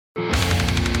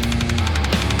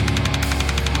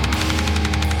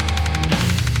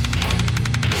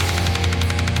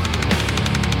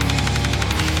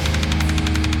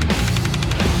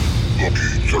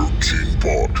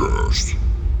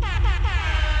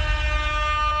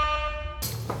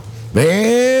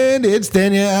And it's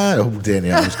Danielle. Oh,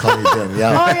 Danielle. I was calling you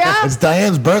Danielle. Oh, yeah? It's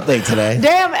Diane's birthday today.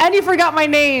 Damn, and you forgot my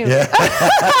name. Yeah.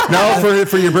 No,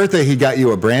 for your birthday, he got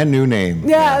you a brand new name.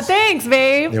 Yeah, thanks,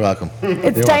 babe. You're welcome.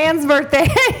 It's You're Diane's birthday.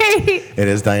 It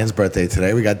is Diane's birthday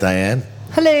today. We got Diane,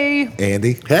 Hello.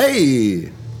 Andy,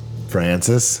 Hey.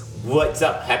 Francis. What's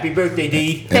up? Happy birthday,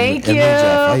 D. Thank and you. me,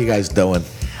 Jeff. How you guys doing?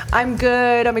 I'm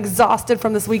good. I'm exhausted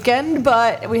from this weekend,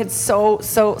 but we had so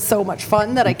much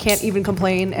fun that I can't even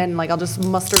complain. And like, I'll just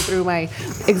muster through my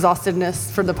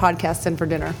exhaustedness for the podcast and for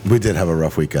dinner. We did have a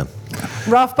rough weekend.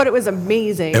 Rough, but it was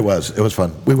amazing. It was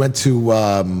fun. We went to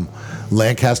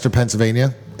Lancaster,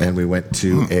 Pennsylvania, and we went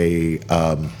to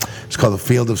it's called the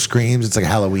Field of Screams. It's like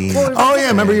Halloween. Well, Oh, yeah.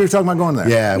 Remember you were talking about going there?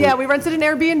 Yeah. Yeah, we rented an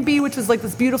Airbnb, which was like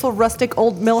this beautiful rustic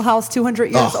old mill house, 200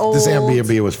 years old. This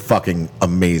Airbnb was fucking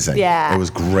amazing. Yeah. It was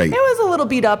great. It was a little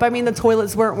beat up. I mean, the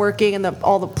toilets weren't working and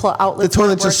all the The outlets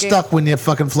toilets are weren't working. stuck when you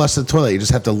fucking flush the toilet. You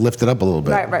just have to lift it up a little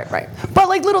bit. Right. But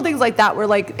like little things like that were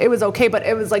like, it was okay, but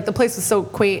it was like the place was so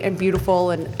quaint and beautiful,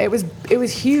 and it was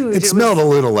huge. It smelled a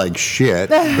little like shit.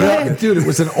 Yeah, dude, it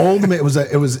was an old. It was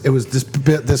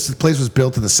this place was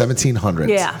built in the 1700s.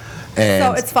 Yeah. And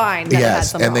So it's fine that it had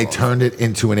Yes, some and they problems. turned it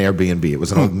into an Airbnb. It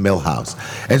was an old mill house,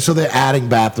 and so they're adding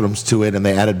bathrooms to it, and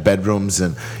they added bedrooms,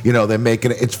 and they're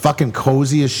making it. It's fucking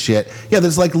cozy as shit. Yeah,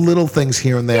 there's like little things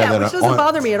here and there Yeah, that which doesn't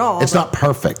bother me at all, It's but- not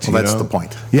perfect. Well, that's you know? the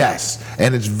point. Yes,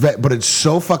 and but it's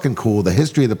so fucking cool. The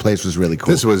history of the place was really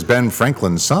cool. This was Ben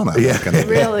Franklin's son, I Yeah. think.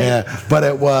 Really? Yeah, but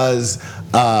it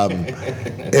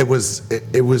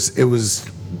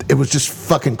was just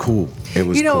fucking cool. It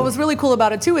was cool. What was really cool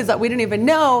about it too is that we didn't even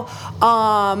know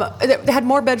they had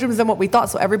more bedrooms than what we thought,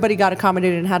 so everybody got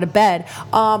accommodated and had a bed.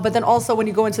 But then also when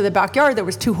you go into the backyard, there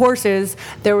was 2 horses,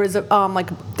 there was like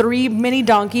 3 mini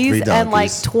donkeys, and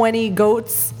like 20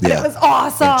 goats. And Yeah. it was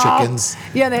awesome. And chickens.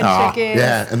 Yeah, they had chickens.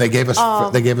 Yeah, and they gave us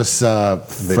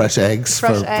fresh eggs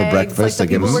Fresh for eggs. breakfast. Like the They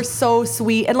gave people us- were so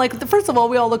sweet, and like first of all,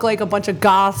 we all look like a bunch of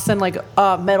goths and like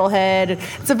metalhead.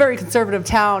 It's a very conservative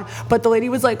town, but the lady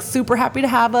was like super happy to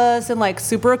have us and like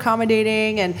super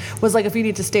accommodating, and was like, if you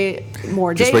need to stay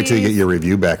more days. Just wait till you get your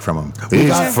review back from him. We These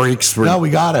got it. freaks were... No, we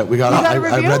got it. We got You it. got a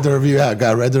I review? read the review. Yeah,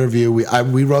 I read the review.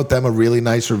 We wrote them a really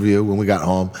nice review when we got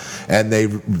home, and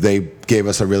they gave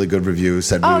us a really good review.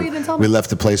 Said Oh, you didn't tell me. we left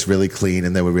the place really clean,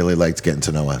 and they were really liked getting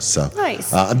to know us. So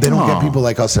Nice. They don't get Aw. people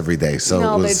like us every day. So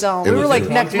No, it was, they don't. It We was, were like it-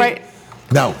 next right.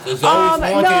 no. It's always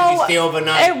haunted if you stay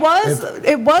overnight.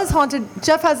 It was haunted.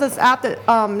 Jeff has this app that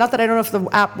not that I don't know if the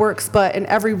app works, but in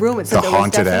every room it said The there was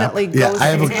haunted app? definitely Yeah, ghost I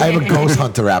have a ghost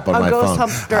hunter app on a my ghost phone.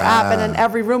 hunter app, and in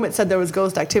every room it said there was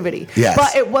ghost activity. Yes.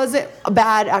 But it wasn't a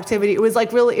bad activity. It was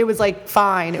like really, it was like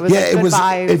fine. It was like Yeah, good it was.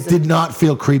 vibes. It did not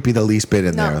feel creepy the least bit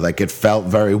in No. there. Like it felt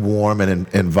very warm and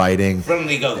inviting.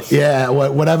 Friendly ghost. Yeah,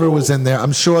 whatever was in there.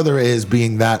 I'm sure there is,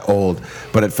 being that old,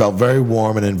 but it felt very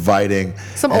warm and inviting.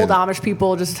 Some and old Amish people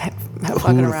just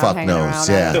fucking who the around, fuck hanging knows?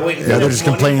 around. Yeah. They're waiting for Yeah, they're the just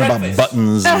morning complaining about breakfast.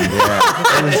 buttons.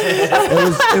 And,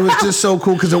 It was just so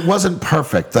cool because it wasn't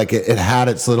perfect. Like it had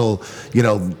its little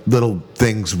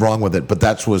things wrong with it, but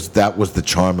that was the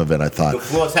charm of it. I thought. The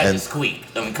floors had And- to squeak.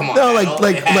 I mean, come on. No, now.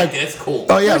 like It had this cool.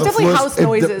 Oh yeah, There was the definitely floors- house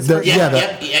noises for Yeah, yeah,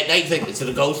 the- at night, it's like, is it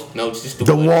a ghost? No, it's just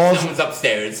The walls- Someone's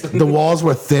upstairs. The walls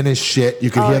were thin as shit. You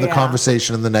could Oh, hear the yeah.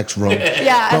 conversation in the next room.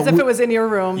 Yeah, as But if we- it was in your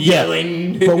room. Yeah,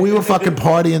 Yelling. but we were fucking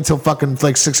partying until fucking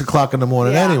like 6 o'clock in the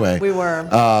morning Yeah, anyway. we were.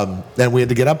 And we had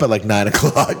to get up at like 9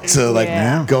 o'clock to like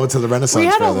Yeah. go to the Renaissance We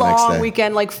had Fair a the next long day.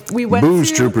 weekend. Like we went Booze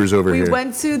to, troopers over here. We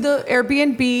went to the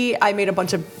Airbnb. I made a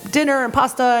bunch of dinner and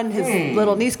pasta, and his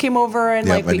little niece came over, and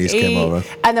Yeah, like my we niece ate. came over.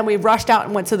 And then we rushed out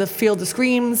and went to the Field of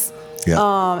Screams.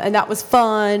 Yeah. And that was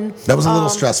fun. That was a little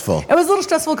stressful. It was a little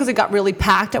stressful because it got really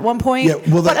packed at one point. Yeah,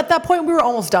 well, but at that point we were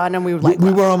almost done, and we were like,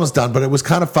 We were almost done, but it was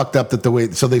kind of fucked up that the way.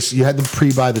 So you had to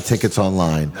pre-buy the tickets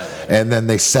online, and then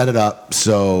they set it up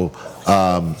so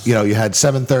you had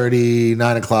 7:30,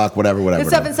 9 o'clock, whatever. It's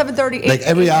 7:30, Like 8,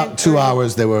 every 9:30. 2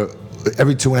 hours they were.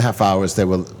 Every 2.5 hours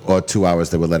or 2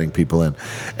 hours they were letting people in,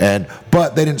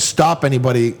 but they didn't stop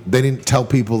anybody. They didn't tell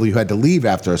people you had to leave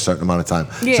after a certain amount of time.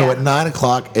 Yeah. So at 9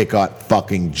 o'clock it got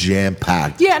fucking jam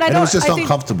packed. Yeah, and it was just I think-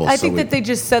 uncomfortable. I so think we- that they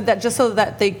just said that just so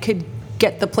that they could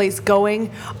get the place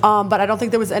going, but I don't think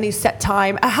there was any set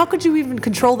time. How could you even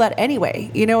control that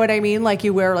anyway? You know what I mean? Like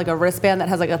you wear like a wristband that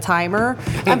has like a timer,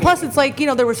 and plus it's like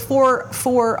there was four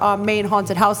main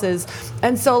haunted houses,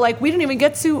 and so like we didn't even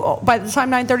get to by the time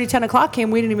 9:30, 10 o'clock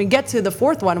came, we didn't even get to the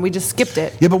fourth one. We just skipped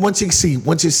it. Yeah, but once you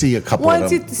see a couple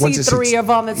Once of them, you see three of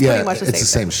them, it's pretty much the it's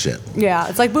same the same shit. Yeah,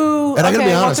 it's like boo. And I gotta okay,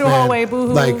 be walk honest, through the man. hallway, boo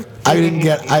hoo. Like I didn't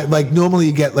get. I like normally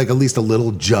you get like at least a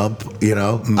little jump. You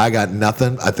know, I got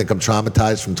nothing. I think I'm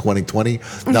traumatized from 2020.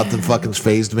 Nothing fucking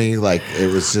phased me. Like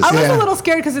it was just. I was a little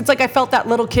scared because it's like I felt that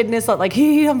little kidness, like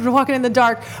I'm walking in the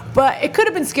dark. But it could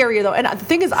have been scarier though. And the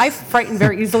thing is, I frighten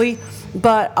very easily.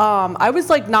 But I was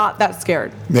like not that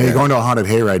scared. Yeah, you're going to a haunted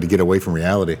hayride to get away from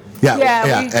reality.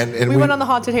 Yeah. And we went on the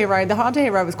haunted hayride. The haunted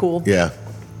hayride was cool. Yeah.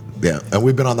 Yeah, and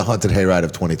we've been on the haunted hayride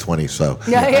of 2020, so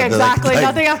Yeah, exactly.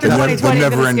 Nothing after the 2020 is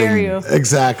never gonna scare ending- you.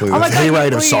 exactly. Oh my God, hayride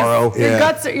of please. sorrow.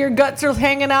 Your guts are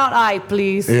hanging out. Aye,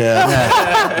 please.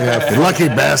 Yeah, You lucky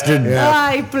bastard.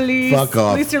 Aye, please. Fuck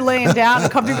off. At least you're laying down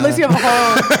and comfortable. At least you have a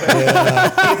home.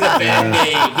 It's a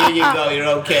band-aid. Here you go. You're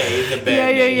okay. It's a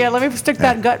band-aid. Yeah. Let me stick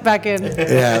that gut back in.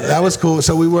 yeah, that was cool.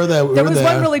 So we were there. There was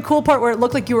one really cool part where it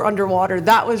looked like you were underwater.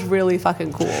 That was really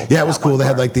fucking cool. Yeah, it was That cool. one They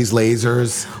had part. like these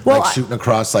lasers, Well, like shooting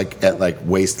across, like at like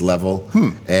waist level,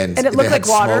 and it looked they had like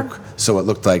water. smoke, so it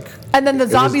looked like. And then the it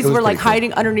was- zombies it was were like pretty cool.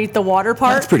 hiding underneath the water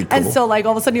part. That's pretty And cool. so like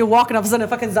all of a sudden you're walking, all of a sudden a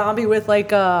fucking zombie with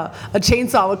like a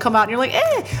chainsaw would come out, and you're like,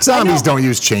 eh. Zombies I know. don't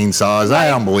use chainsaws. I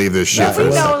don't believe this shit. We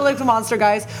was- know like the monster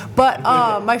guys, but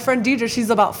my friend Deidre, she's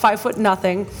about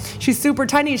 5'0". She's super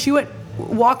tiny, and she went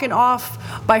walking off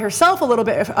by herself a little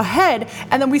bit ahead,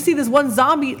 and then we see this one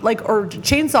zombie or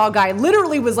chainsaw guy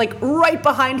literally was like right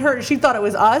behind her, and she thought it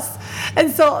was us,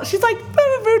 and so she's like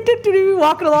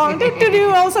walking along, all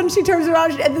of a sudden she turns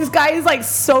around, and this guy is like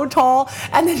so tall,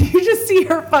 and then you just see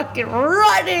her fucking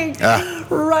running.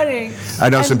 I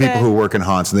know some And people then- who work in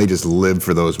haunts, and they just live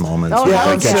for those moments. Oh, They yeah,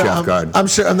 I'm catch sure. you off guard. I'm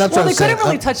sure, and that's Well, what they I'm saying. couldn't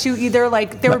really touch you either.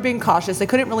 Like they were being cautious. They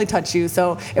couldn't really touch you.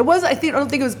 So it was. I don't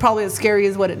think it was probably as scary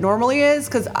as what it normally is.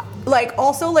 Because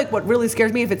also what really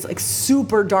scares me if it's like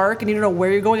super dark and you don't know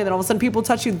where you're going, and then all of a sudden people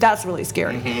touch you. That's really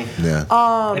scary. Yeah.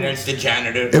 And there's the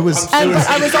janitor. It was- And but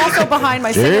I was also behind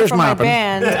my singer Cheers, from my mopping.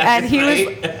 band, and he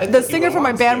was the singer from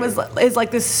my band is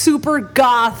like this super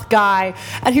goth guy,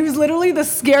 and he was literally the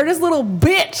scaredest little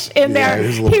bitch in Yeah, there. he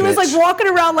was a little He was like bitch. walking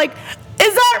around like,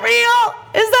 is that real?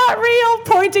 Is that real?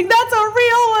 Pointing, that's a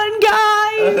real one,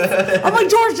 guys. I'm like,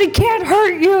 George, they can't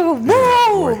hurt you.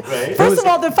 Move. Right. First of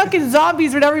all, the fucking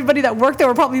zombies and everybody that worked there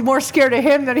were probably more scared of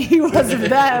him than he was of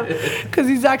them, because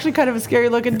he's actually kind of a scary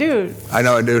looking dude. I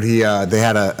know, dude. They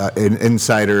had an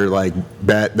insider like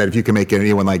bet that if you can make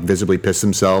anyone like visibly piss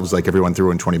themselves, like everyone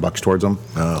threw in $20 towards them.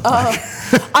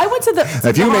 I went to the.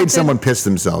 If you the made haunted- someone piss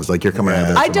themselves, like you're coming out of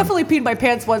there. I definitely peed my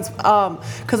pants once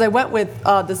because I went with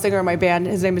the singer in my band.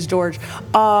 His name is George,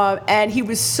 and he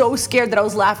was so scared that I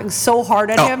was laughing so hard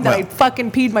at Oh, him that I well.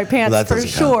 fucking peed my pants Well, that for doesn't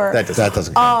sure. count. That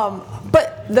doesn't count.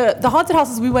 But the haunted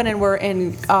houses we went in were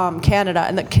in Canada,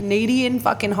 and the Canadian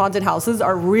fucking haunted houses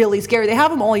are really scary. They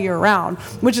have them all year round,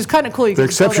 which is kind of cool. You They're can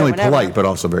just go there exceptionally whenever. polite, but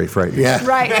also very frightening. Yeah.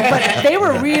 Right, but they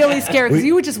were really scary because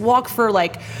you would just walk for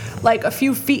like a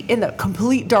few feet in the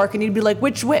complete dark, and you'd be like,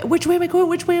 which way am I going?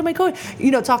 Which way am I going?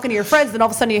 You know, talking to your friends, then all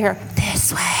of a sudden you hear,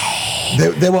 this way.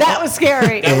 They were That was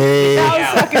scary.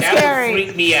 That was fucking That would scary.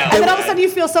 freak me out. And then all of a sudden you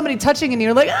feel somebody touching, and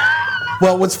you're like, ah!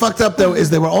 Well, what's fucked up though is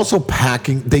they were also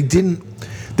packing. They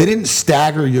didn't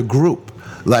stagger your group.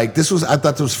 Like I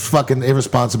thought this was fucking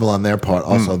irresponsible on their part.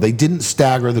 Also, they didn't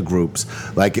stagger the groups.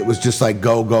 Like it was just like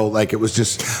go. Like it was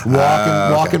just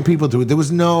walking people to it. There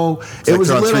was no. It's like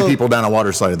throwing three people down a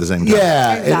water slide at the same time.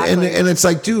 Yeah, Exactly. and it's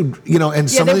like, dude, you know,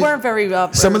 and Yeah, some they of the- weren't very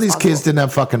some of these kids responsible. didn't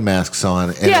have fucking masks on.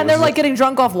 And Yeah, it and they're was like getting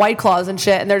drunk off White Claws and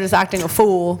shit, and they're just acting a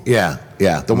fool. Yeah.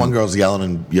 The one girl's yelling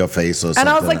in your face or something. And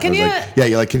I was like, can you- yeah,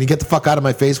 you're like, can you get the fuck out of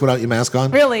my face without your mask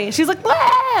on? Really? She's like, "Wah!"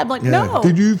 I'm like, no.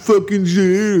 Did you fucking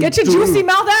see? Get your juicy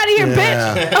mouth out of here,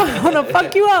 Yeah. bitch. I want to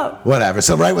fuck you up. Whatever.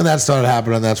 So right when that started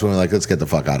happening, that's when we're like, let's get the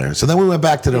fuck out of here. So then we went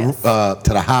back to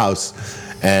the house,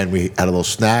 and we had a little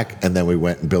snack, and then we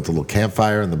went and built a little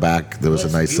campfire in the back. There was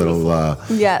a nice little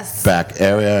Yes. back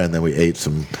area, and then we ate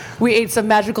some. We ate some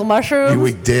magical mushrooms.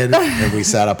 We did, and we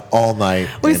sat up all night.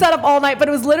 We and sat up all night, but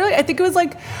it was literally, I think it was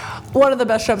like one of the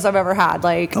best trips I've ever had.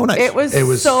 Like, Oh, nice. it was It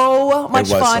was- so much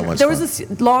it was so fun. much There was fun.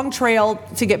 this long trail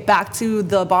to get back to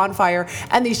the bonfire,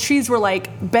 and these trees were like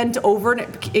bent over,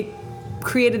 and it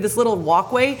created this little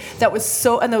walkway that was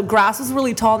and the grass was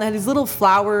really tall, and they had these little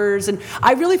flowers, and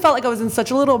I really felt like I was in such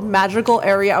a little magical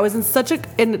area. I was in such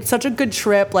a good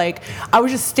trip. Like, I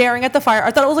was just staring at the fire.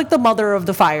 I thought it was like the mother of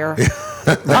the fire.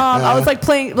 I was like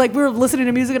playing, like we were listening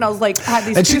to music, and I was like, had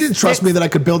these. And she two didn't trust sticks. me that I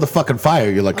could build a fucking fire.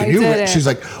 You're like, can I you? didn't. She's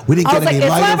like, we didn't I get was like, any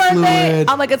 "It's my lighter birthday." fluid.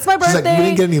 I'm like, "It's my She's like, we birthday."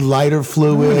 didn't get any lighter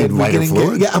fluid. need We lighter didn't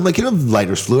fluid? Get, yeah, I'm like, you don't have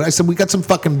lighter fluid. I said, we got some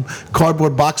fucking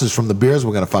cardboard boxes from the beers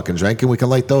we're gonna fucking drink, and we can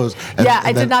light those. And, Yeah, and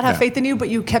I then- did not have yeah. faith in you, but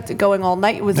you kept it going all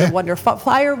night. It was Yeah. a wonderful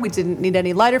fire. We didn't need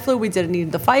any lighter fluid. We didn't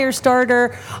need the fire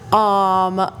starter.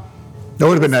 It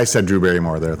would have been nice to have Drew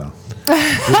Barrymore there, though.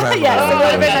 Yes, it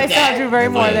would have been nice to have Drew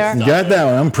Barrymore there. You got that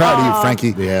one. I'm proud of you,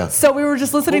 Frankie. Yeah. So we were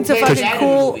just listening to Who played fucking Dad in the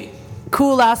cool, movie?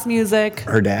 cool ass music.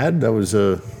 Her dad, that was I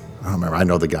don't remember. I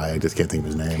know the guy. I just can't think of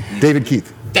his name. David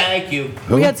Keith. Thank you.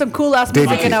 We had some cool ass David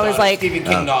music, and I was like, Stephen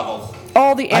King novel.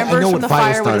 all the I embers know from what the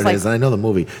fire Firestarter was like, is, and I know the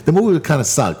movie. The movie kind of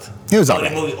sucked. He was Oh, all the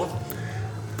right. movie.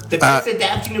 The best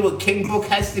adaptation to a King book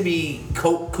has to be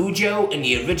Cujo and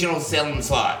the original Salem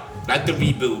Slot, not the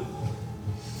reboot.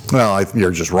 Well,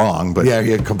 you're just wrong, but Yeah,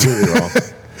 you're completely wrong.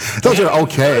 those are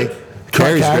okay.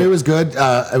 Carrie's Carrie good. was good,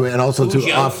 and also too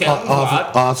Cujo, off Stan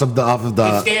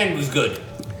was good.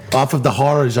 of the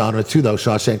horror genre too, though.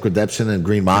 Shawshank Redemption and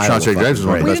Green Mile. Shawshank were Redemption fucking was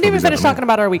we great. best didn't even movies finish ever made. talking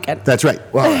about our weekend. That's right.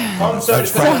 Well, I'm sorry,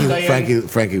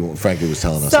 Frankie was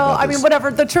telling us. So, about I mean, this.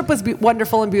 whatever. The trip was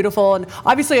wonderful and beautiful, and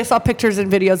obviously, I saw pictures and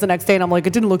videos the next day, and I'm like,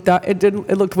 it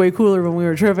looked way cooler when we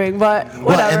were tripping, but whatever.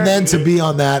 Well, and then to be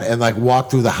on that and like walk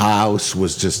through the house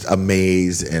was just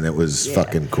amazing, and it was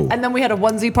fucking cool. And then we had a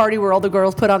onesie party where all the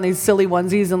girls put on these silly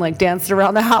onesies and like danced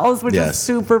around the house, which was Yes.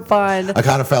 super fun. I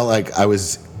kind of felt like I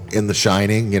was in The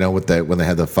Shining, you know, with when they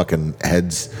had the fucking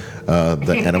heads,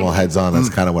 the animal heads on. That's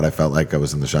kind of what I felt like I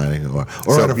was in The Shining, or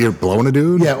So at a- you're blowing a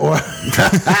dude? yeah, or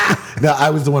no, I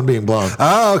was the one being blown.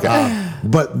 Oh, okay.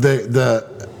 But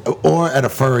or at a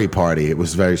furry party, it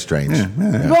was very strange.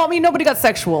 Well, I mean, nobody got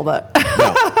sexual, but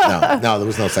No, there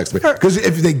was no sex. Because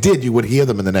if they did, you would hear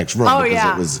them in the next room. oh because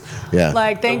yeah, it was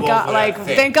like thank The God, wolf like would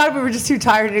have thank God we were just too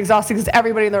tired and exhausted because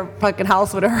everybody in the fucking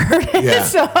house would have heard it. Yeah,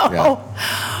 So,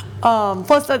 yeah.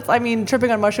 plus that's, I mean, tripping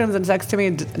on mushrooms and sex to me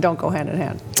don't go hand in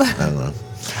hand. I don't know.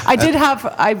 I did have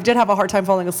a hard time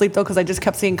falling asleep though because I just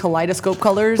kept seeing kaleidoscope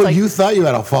colors. But like, you thought you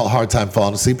had a hard time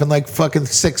falling asleep in like fucking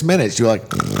 6 minutes. You were like,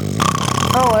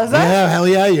 oh, was that? yeah, hell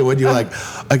yeah, you would. You're like,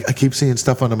 I keep seeing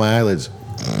stuff under my eyelids.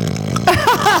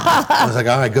 I was like,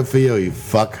 all right, good for you, you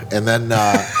fuck. And then,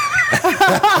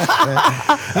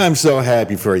 I'm so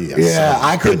happy for you. yeah,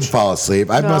 I couldn't fall asleep.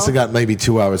 I must have got maybe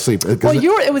 2 hours sleep. 'Cause Well,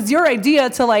 it was your idea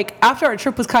to like after our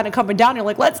trip was kind of coming down. You're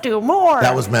like, let's do more.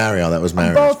 that was Mario. That was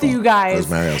Mario's both of fault. you guys. That was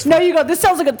Mario's No, fault. you go. This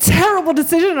sounds like a terrible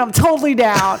decision, and I'm totally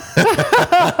down.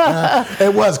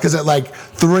 It was because at like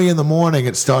 3 in the morning,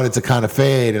 it started to kind of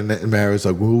fade, and Mario was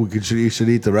like, "Well, you should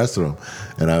eat the rest of them."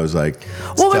 And I was like,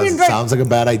 Well, I mean, right- sounds like a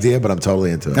bad idea, but I'm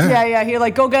totally into it." yeah. He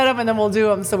like go get them, and then we'll do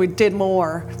them. So we did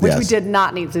more, which we Yes. did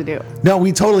not need to do. No,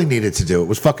 we totally needed to do it. It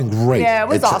was fucking great. Yeah, it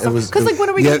was awesome. Because like, when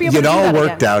are we gonna be able It to do all that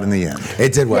worked again? out in the end.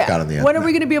 It did work Yeah. out in the end. When are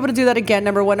we going to be able to do that again?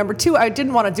 Number one. Number two, I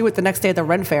didn't want to do it the next day at the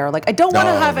Ren Fair. Like, I don't want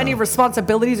to No, have no. any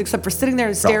responsibilities except for sitting there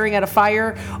and staring at a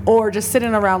fire or just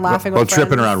sitting around laughing Well, with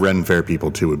tripping friends. around Ren Fair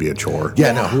people too would be a chore.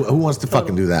 Yeah, no. Who wants to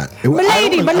fucking do that? I don't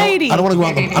Milady, wanna- milady. I don't want to go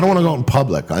out. I don't want to go out in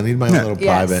public. I need my own little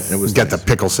Yes. private. It was Get the nice.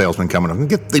 pickle salesman coming up.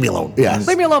 Leave me alone. Yeah.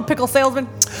 Leave me alone, pickle salesman.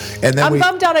 And then I'm we.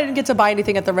 bummed out I didn't get to buy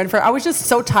anything at the Ren Fair. I was just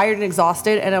so tired and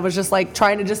exhausted, and I was just like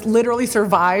trying to just literally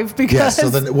survive because. Yeah. So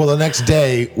then, the next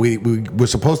day we were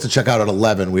supposed to check out at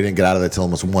 11. We didn't get out of there till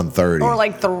almost 1:30. or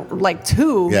like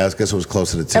 2. Yeah, I guess it was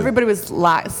closer to 2. Everybody was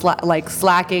like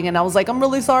slacking, and I was like, "I'm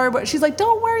really sorry," but she's like,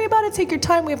 "Don't worry about it. Take your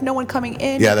time. We have no one coming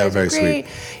in." Yeah, You they were guys are very great.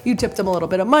 You tipped them a little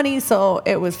bit of money, so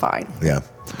it was fine. Yeah.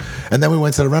 And then we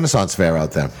went to the Renaissance Fair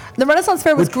out there. The Renaissance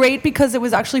Fair was great because it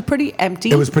was actually pretty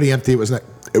empty. It was pretty empty.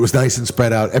 It was nice and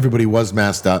spread out. Everybody was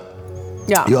masked up.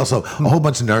 yeah. You also, a whole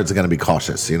bunch of nerds are going to be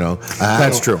cautious, you know?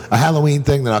 That's true. A Halloween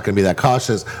thing, they're not going to be that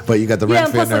cautious, but you got the Yeah, Ren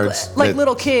and Fair plus nerds. like that-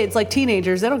 little kids, like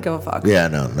teenagers, they don't give a fuck. Yeah,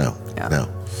 no. Yeah.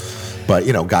 But,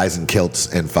 you know, guys in kilts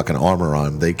and fucking armor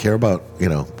on, they care about, you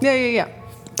know, Yeah.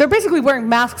 They're basically wearing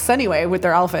masks anyway with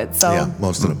their outfits. So yeah,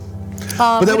 most of them.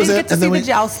 but that we was didn't it, get to and see then the we-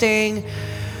 jousting,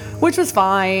 which was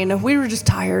fine. We were just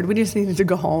tired. We just needed to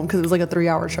go home because it was like a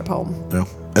 3-hour trip home. Yeah.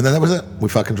 And then that was it. We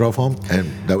fucking drove home, and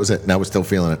that was it. Now we're still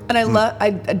feeling it. And I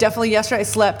definitely yesterday I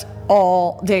slept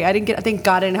all day. Thank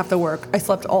God I didn't have to work. I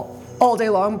slept all day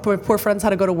long. My poor friends had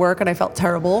to go to work, and I felt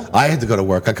terrible. I had to go to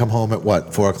work. I come home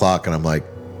at 4 o'clock, and I'm like,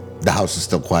 the house is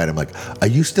still quiet. I'm like, are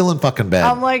you still in fucking bed?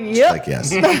 I'm like, She's yep. like,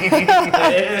 yes.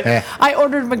 I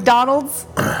ordered McDonald's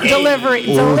delivery.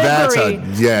 Ooh, that's delivery.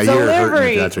 you're hurting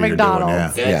delivery. if that's what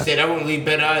McDonald's. you're doing. That's it. I won't leave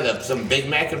bed either. Some Big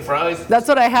Mac and fries. That's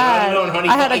what I had. No, honey,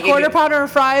 I had I a give quarter you- pounder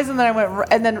and fries, and then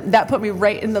and then that put me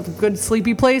right in the good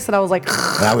sleepy place, and I was like,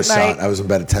 And I was night. shot. I was in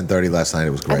bed at 10:30 last night.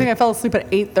 It was I great. think I fell asleep at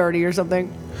 8:30 or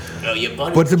something. No, your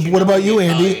buddy. What about you,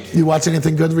 Andy? You watch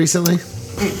anything good recently?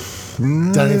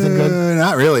 Done anything good?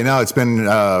 Not really. No, it's been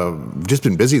just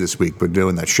been busy this week. We're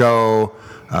doing that show.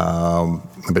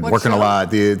 I've been What working a show? lot.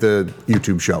 The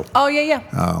YouTube show. Oh yeah.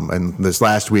 And this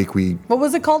last week What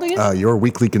was it called again? Your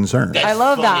Weekly Concern. That's I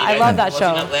love that. funny. I love that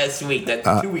wasn't show. up last week.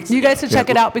 That's 2 weeks You ago. guys should check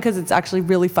it out because it's actually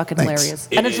really fucking Thanks. hilarious,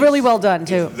 It and it's is. really well done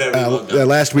too. It's very well done.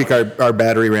 Last week, our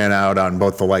battery ran out on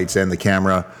both the lights and the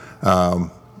camera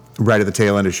right at the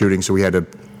tail end of shooting, so we had to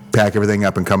pack everything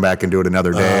up and come back and do it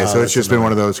another day. So it's just been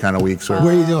one of those kind of weeks. Where,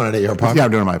 Where are you doing it, at your apartment? yeah,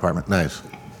 I'm doing it in my apartment. Nice.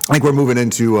 I think we're moving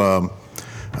into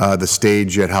the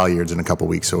stage at Halyards in a couple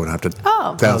weeks, so we'll have to.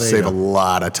 Oh. That'll Oh, there you save go. a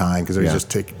lot of time because Yeah. just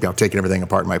taking everything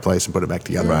apart in my place and put it back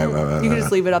together. Right. You can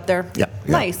just leave it up there. Yeah.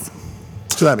 Nice.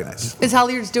 So that'd be nice. Is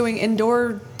Halyards doing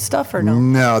indoor stuff or no?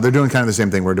 No, they're doing kind of the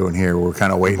same thing we're doing here. We're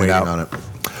kind of waiting it Waiting out. on it.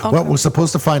 Well, we're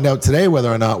supposed to find out today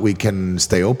whether or not we can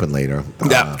stay open later.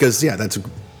 Yeah, because that's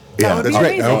would that's be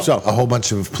great. I hope amazing. so. A whole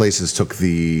bunch of places took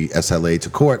the SLA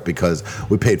to court because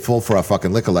we paid full for our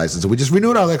fucking liquor license. We just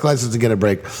renewed our liquor license to get a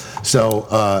break. So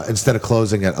instead of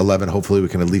closing at 11, hopefully we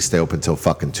can at least stay open till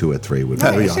fucking 2 or 3. Would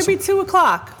That'd be be It awesome. should be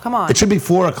 2:00. Come on. It should be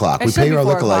 4 o'clock. It We should pay be our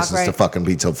 4 liquor o'clock, license to right. fucking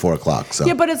be till 4 o'clock. So.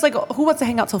 Yeah, but it's like, who wants to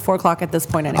hang out till 4 o'clock at this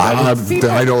point anyway?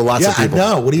 I know lots Yeah, of I people.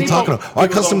 know. What are you People- talking about? Our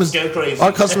people customers, don't go crazy.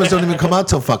 our customers don't even come out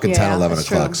till fucking 10, Yeah, 11 that's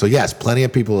o'clock. true. So yes, plenty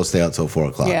of people will stay out till 4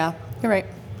 o'clock. Yeah, you're right.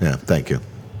 Yeah. Thank you.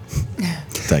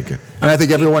 Thank you. And I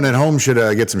think everyone at home should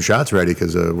get some shots ready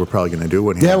because we're probably going to do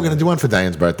one here. Yeah, we're gonna do one for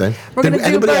Diane's birthday. We're Did gonna do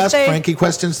anybody ask birthday- Frankie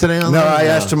questions today? On No, there? I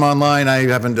asked him online. I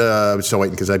haven't. I'm still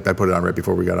waiting because I put it on right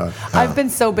before we got on. I've been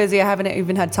so busy, I haven't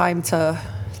even had time to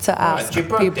ask It's your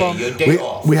birthday, people. your day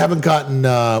off. We haven't gotten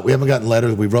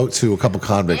letters. We wrote to a couple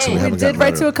convicts, and we We haven't did gotten write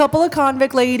letters. to a couple of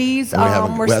convict ladies. And we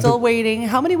haven't- We're we still haven't- waiting.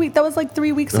 How many weeks? That was like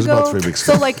 3 weeks That was ago. about 3 weeks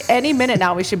So ago. like any minute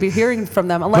now, we should be hearing from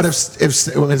them. But Unless, if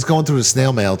it's going through the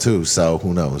snail mail too, so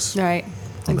who knows? right,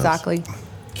 exactly.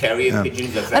 Carrier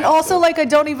pigeons are And also, faster. like, I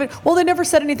don't even. Well, they never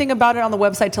said anything about it on the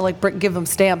website to like give them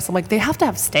stamps. I'm like, they have to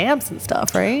have stamps and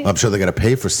stuff, right? I'm sure they're gonna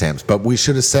pay for stamps, but we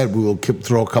should have said we will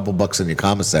throw a couple bucks in your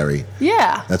commissary.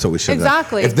 Yeah, That's what we should.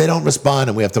 Exactly. If they don't respond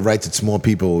and we have to write to more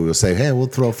people, we will say, hey, we'll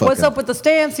throw fucking. What's up with the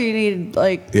stamps? You need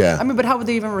like. Yeah. I mean, but how would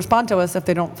they even respond to us if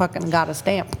they don't fucking got a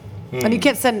stamp? And you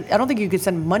can't send. I don't think you could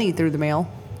send money through the mail.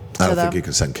 I don't to them. think you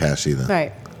can send cash either.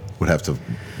 Right. Would have to.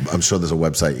 I'm sure there's a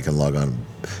website you can log on, and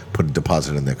put a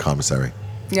deposit in their commissary.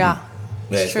 Yeah.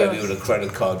 Yeah, It's it's got to true. be with a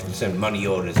credit card to send money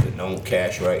orders, but no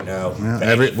cash right now. Yeah, For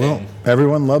anything.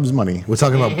 everyone loves money. We're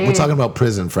talking about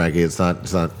prison, Frankie. It's not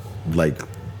like,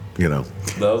 you know.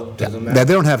 Well, doesn't That matter.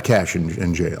 they don't have cash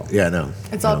in jail. Yeah, no.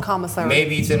 It's all commissary.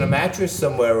 Maybe it's in a mattress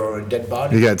somewhere or a dead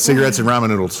body. You got cigarettes and ramen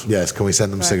noodles. Yes. Can we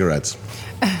send them cigarettes?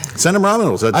 Send them ramen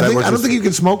noodles. That I works don't as- think you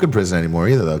can smoke in prison anymore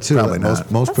either, though. Too. Probably most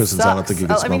not. most That prisons, I don't think you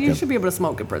can sucks. smoke I mean, you in. should be able to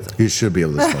smoke in prison. You should be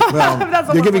able to smoke. Well, That's the you're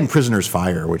whole giving point. prisoners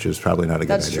fire, which is probably not a good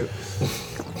That's idea. true.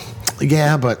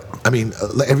 Yeah, but I mean,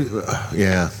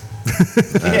 yeah.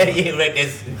 Yeah, right.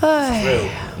 It's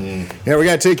true. Yeah, we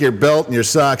got to take your belt and your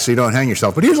socks so you don't hang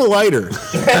yourself. But here's a lighter.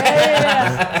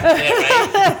 Yeah,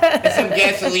 right. Some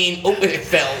gasoline. Oh, it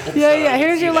fell. Oops, Yeah, sorry, yeah, I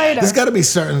here's didn't your see that. lighter. There's got to be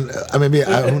certain. I mean,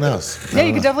 who knows? Yeah,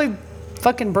 you could definitely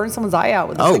fucking burn someone's eye out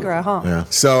with a cigarette, huh? Yeah.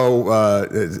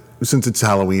 So, since it's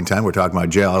Halloween time, we're talking about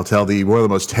jail. I'll tell one of the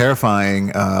most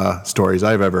terrifying stories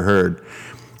I've ever heard.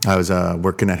 I was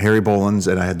working at Harry Boland's,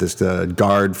 and I had this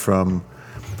guard from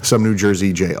some New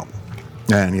Jersey jail.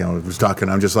 And, I was talking,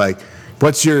 I'm just like,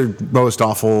 what's your most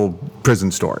awful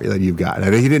prison story that you've got?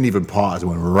 And he didn't even pause,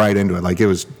 went right into it. Like, it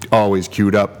was always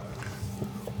queued up.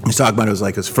 He's talking about it was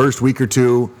like his first week or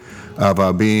two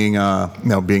of being a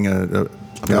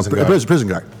prison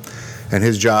guard. And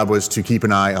his job was to keep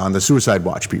an eye on the suicide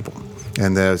watch people.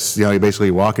 And this, you're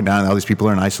basically walking down, and all these people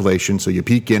are in isolation, so you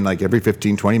peek in like every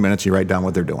 15, 20 minutes, you write down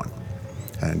what they're doing.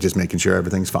 And just making sure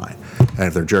everything's fine. And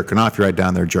if they're jerking off, you write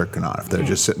down they're jerking off. If they're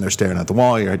just sitting there staring at the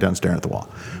wall, you write down staring at the wall.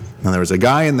 And there was a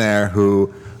guy in there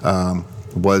who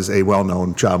was a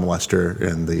well-known child molester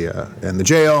in the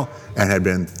jail and had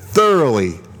been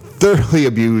thoroughly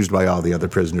abused by all the other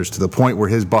prisoners to the point where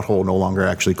his butthole no longer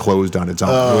actually closed on its own.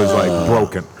 It was like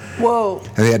broken. Whoa.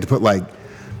 And they had to put like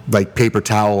paper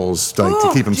towels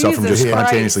to keep himself from just Jesus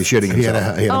spontaneously Christ. shitting He had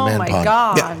himself. a Oh man my pond.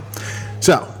 god. Yeah.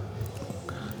 So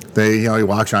he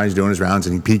walks around, he's doing his rounds,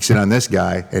 and he peeks in on this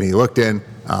guy, and he looked in.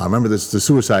 Remember the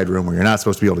suicide room where you're not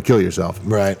supposed to be able to kill yourself,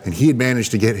 Right. And he had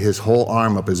managed to get his whole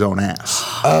arm up his own ass.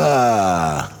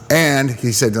 And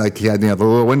he said, he had the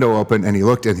little window open, and he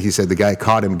looked, and he said the guy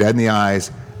caught him dead in the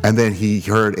eyes, and then he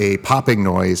heard a popping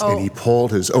noise, and he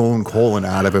pulled his own colon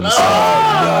out of himself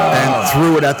and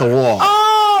threw it at the wall.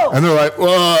 And they're like, whoa!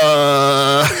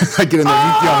 I get in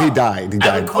there. He died. He I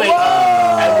died. would quit.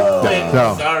 I would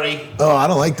No. Sorry. Oh, I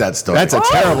don't like that story. That's a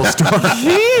terrible story.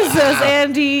 Jesus,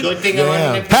 Andy. Good thing I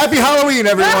Yeah. wasn't. Happy Halloween,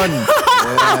 everyone.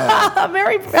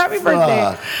 Happy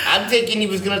birthday. I'm thinking he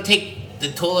was gonna take the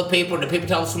toilet paper and the paper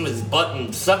towels from his butt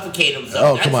and suffocate himself.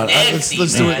 Oh, That's come on. nasty,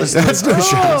 Let's do it. man. Let's do a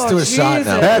shot. Let's do a shot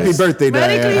now. Jesus. Happy please. birthday,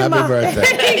 Merry Diane. Happy Christmas.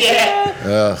 birthday.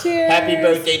 Yeah. Cheers. Happy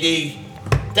birthday, D.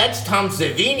 That's Tom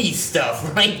Savini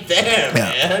stuff right there,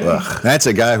 man. Ugh. That's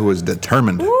a guy who was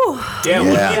determined. Yeah, one Yeah. way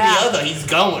or the other, he's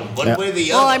going. One way or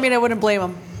the other. Well, I mean, I wouldn't blame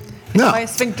him. No. My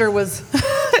sphincter was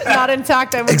not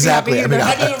intact. I would Exactly. be I happy mean,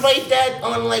 either. How do you write that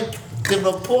on like the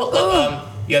report?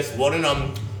 Yes, Warden.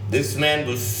 This man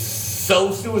was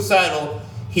so suicidal.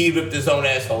 He ripped his own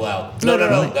asshole out. No.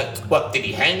 What? Did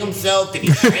he hang himself? Did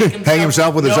he shank himself? Hang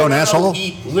himself with his own asshole?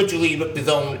 He literally ripped his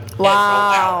own Wow.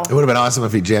 asshole out. It would have been awesome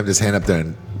if he jammed his hand up there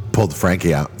and pulled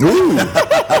Frankie out. Ooh.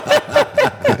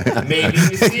 Maybe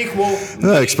the sequel.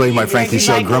 That'll explain why Frankie's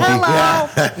so Like, grumpy. hello.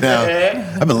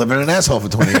 Yeah. I've been living in an asshole for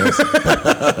 20 years.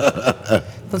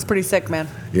 That's pretty sick, man.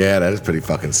 Yeah, that is pretty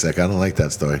fucking sick. I don't like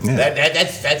that story.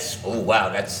 That's oh wow,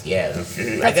 that's yeah.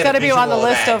 That's got to be on the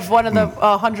list of one of the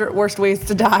 100 worst ways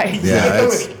to die. Yeah,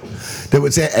 that's, there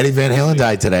would say Eddie Van Halen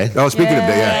died today. Oh, speaking of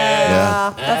that,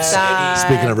 yeah. That's sad.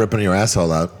 Speaking of ripping your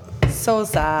asshole out. So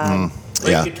sad.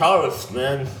 Great Yeah. guitarist,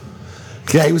 man.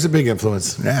 Yeah, he was a big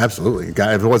influence. Yeah, absolutely.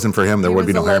 Guy, if it wasn't for him, there He would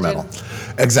be was no a hair legend. metal.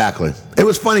 Exactly. It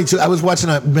was funny too. I was watching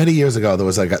many years ago. There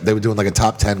was they were doing like a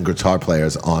top 10 guitar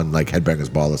players on like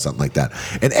Headbangers Ball or something like that.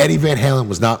 And Eddie Van Halen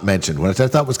was not mentioned, which I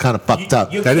thought was kind of fucked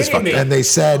up. You're That is kidding fucked me. And they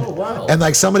said, Oh, wow. and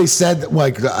like somebody said,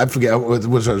 like I forget, it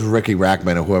was Ricky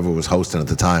Rackman or whoever was hosting at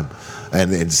the time,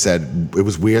 and it said it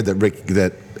was weird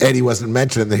that Eddie wasn't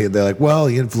mentioned. And they're like, well,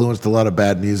 he influenced a lot of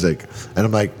bad music, and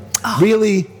I'm like,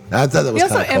 really? I thought that He was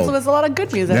also kind of cool. influenced a lot of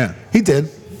good music. Yeah. He did.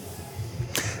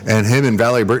 And him and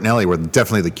Valerie Bertinelli were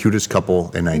definitely the cutest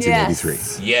couple in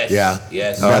 1983. Yes. Yeah.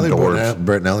 Yes. Valerie Adorbs.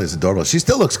 Bertinelli is adorable. She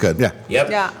still looks good. Yeah. Yep.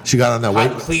 Yeah. She got on that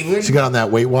Hot weight. Cleveland? She got on that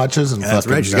Weight Watchers and That's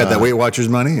fucking, right. She's got that Weight Watchers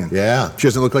money. And Yeah. She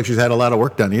doesn't look like she's had a lot of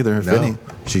work done either, if any. No,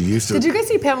 she used to. Did you guys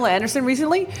see Pamela Anderson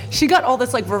recently? She got all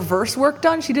this like reverse work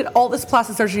done. She did all this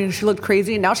plastic surgery and she looked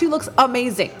crazy, and now she looks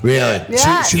amazing. Really?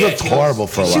 Yeah. She Yeah, looked she horrible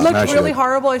looks- for a while. She looked Actually. really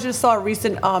horrible. I just saw a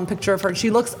recent picture of her. And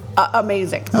she looks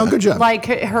amazing. Oh, good job. Like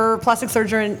her plastic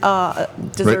surgeon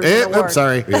deserves an award. I'm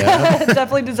sorry.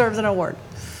 Definitely deserves an award.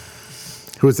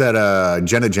 Who's that?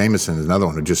 Jenna Jameson is another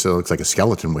one who just looks like a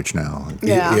skeleton witch now.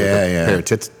 Yeah. Yeah, Pair yeah. of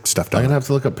tits stuffed I'm on. gonna have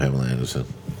to look up Pamela Anderson.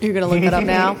 You're gonna look that up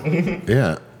now.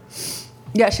 Yeah.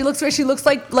 Yeah, she looks great. She looks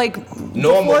like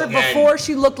Normal before, again. before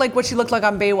she looked like what she looked like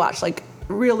on Baywatch. Like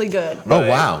really good. Oh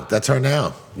wow, that's her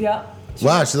now. Yeah.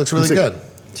 Wow, she looks really Let's see.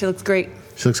 good. She looks great.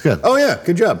 She looks good. Oh, yeah.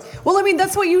 Good job. Well, I mean,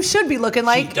 that's what you should be looking She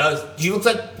like. does. She looks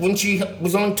like when she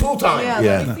was on Tool Time. Yeah.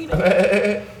 Yeah. let me feed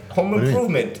her. Home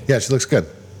Improvement. Yeah, she looks good.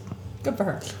 Good for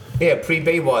her. Yeah,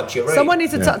 pre-Baywatch. You're right. Someone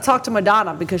needs to talk to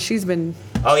Madonna because she's been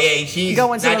Oh yeah, she's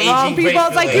going to not the wrong aging people.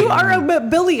 It's like you gracefully. are a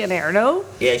billionaire, no?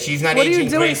 Yeah, she's not What are aging you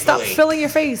doing? Stop gracefully. filling your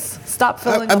face. Stop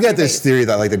filling. I've up got your this face. theory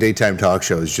that like the daytime talk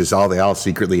shows just they all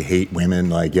secretly hate women.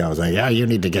 Like, it's like, yeah, you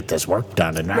need to get this work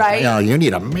done, and Right. you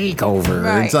need a makeover.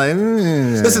 Right. It's like,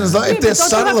 Listen, as long, Yeah, if they're but don't you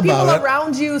subtle have people about it,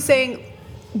 around you saying,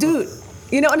 "Dude,"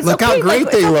 and it's Look okay. how great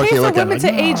like, they it's look. okay You for look at women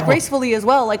them to like, age gracefully as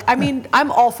well. Like, I mean,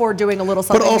 I'm all for doing a little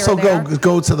something. but also here and there.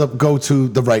 go to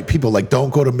the right people. Like, don't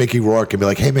go to Mickey Rourke and be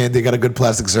like, "Hey, man, they got a good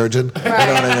plastic surgeon." You know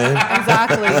what I mean?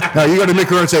 Exactly. no, you go to Mick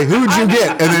Rourke and say, who'd you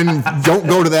get? And then don't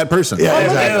go to that person. Yeah, Well, look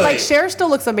at- exactly. like Cher still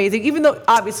looks amazing, even though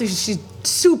obviously she's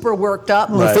super worked up.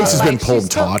 Her face has Like, been she's pulled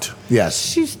still- taut. Yes.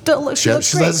 She still looks. She She, looks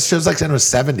she, great. does, she was like in her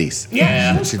 70s.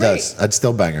 Yeah, She does. I'd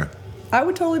still bang her. I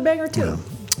would totally bang her too.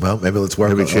 Well, maybe let's work,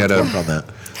 Maybe on, she had let's a- work on that.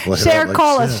 We'll hit Cher, up like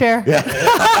call us, Cher.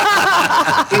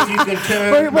 If you can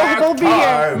turn back we'll be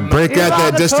here. time. Break out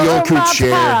that dusty old coot chair.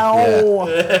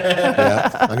 Yeah.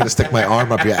 I'm going to stick my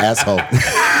arm up your asshole.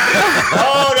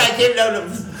 Oh, I didn't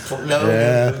know.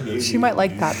 No. She might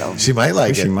like that though. She might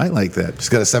like She it. might like that. She's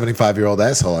got a 75-year-old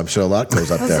asshole. I'm sure a lot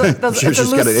goes up there. Does- She's it's a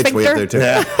just got an loose itch way up there,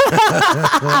 sphincter? too.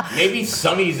 Yeah. Maybe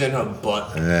Sonny's in her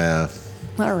butt. Yeah.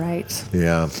 All right.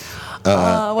 Yeah.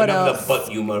 What Another else? butt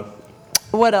humor.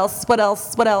 What else? What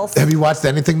else? What else? Have you watched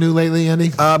anything new lately,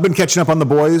 Andy? I've been catching up on The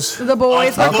Boys. The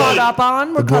boys we're good. caught up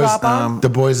on. We're caught up on. The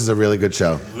Boys is a really good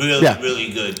show. Really, Yeah.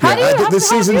 really good. How do you- how- This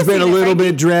how have season's you been a seen it, little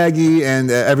Frankie? bit draggy,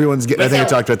 and everyone's getting. I think I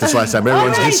talked about this last time. But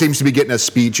everyone nice. seems to be getting a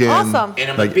speech in. Awesome.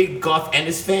 And I'm Like- a big Garth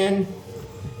Ennis fan.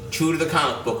 True to the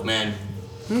comic book, man.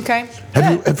 Okay.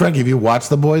 Have you, Frankie, have you watched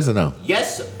The Boys or no?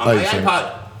 Yes, on Oh, my you see.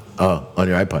 iPod. Oh, on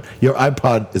your iPod. Your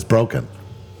iPod is broken.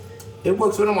 It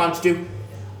works when it wants to.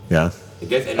 Yeah. I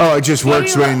guess, and Oh, it just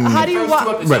works when. How do you First two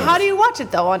episodes. How do you watch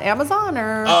it though? On Amazon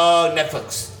or?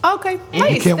 Netflix. Okay,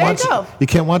 nice. You can't there watch you go. it. You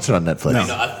can't watch it on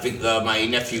Netflix. No, my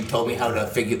nephew told me how to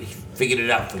figured it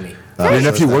out for me. Your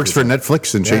nephew works for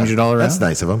Netflix and changed it all around. That's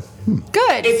nice of him.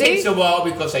 Good. It see? takes a while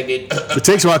because I did. It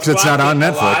takes a while 'cause it's not on watch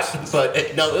it a Netflix. lot,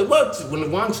 but no, it works. When it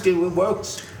wants to, it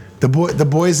works. The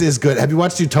Boys is good. Have you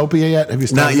watched Utopia yet? Have you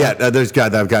Not started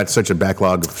yet. I've got such a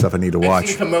backlog of stuff I need to I've watch.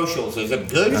 seen commercials. Is it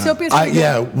good? Utopia's I, pretty good.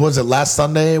 yeah, was it last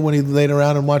Sunday when he laid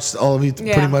around and watched all of it?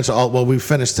 Yeah. Pretty much all. Well, we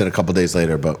finished it a couple days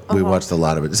later, but we watched a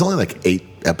lot of it. It's only like 8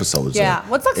 episodes. Yeah.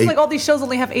 What sucks is 8 like all these shows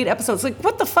only have 8 episodes. Like,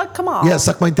 what the fuck? Come on. Yeah,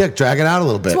 suck my dick, drag it out a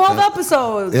little bit. 12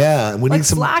 episodes. Yeah, and we like need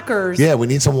some slackers. Yeah, we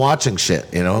need some watching shit.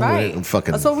 You know, Right.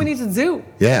 fucking. That's what we need to do.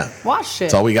 Yeah, Watch shit.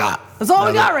 That's all we got. That's all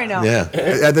we got right now. Yeah.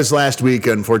 At this last week,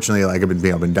 unfortunately, like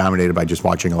I've been dominated by just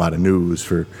watching a lot of news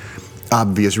for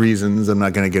obvious reasons. I'm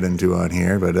not going to get into on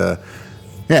here, but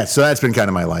yeah. So that's been kind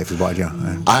of my life is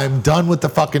watching. I'm done with the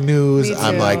fucking news. Me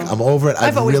I'm too. like, I'm over it.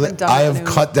 I've always been done I with have the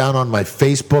news. cut down on my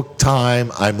Facebook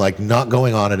time. I'm like not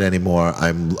going on it anymore.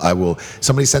 I will.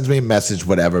 Somebody sends me a message,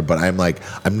 whatever. But I'm like,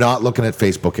 I'm not looking at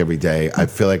Facebook every day. I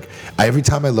feel like every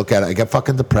time I look at it, I get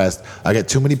fucking depressed. I get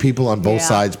too many people on both Yeah.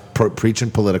 sides preaching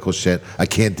political shit. I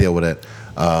can't deal with it.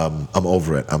 I'm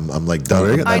over it. I'm like done.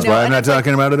 Very with good. it. That's I know, why I'm and not it's like-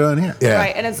 talking about it on here. Yeah.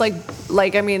 Right. And it's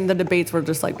like I mean, the debates were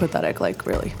just like pathetic. Like,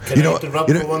 really. Can I interrupt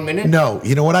for 1 minute? No.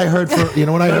 You know what I heard? You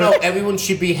know what I heard? No, everyone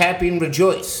should be happy and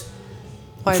rejoice.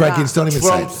 Why Frankie, not? don't even say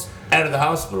it. Trump's out of the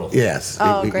hospital. Yes.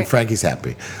 Oh, great. Frankie's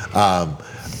happy.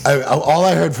 All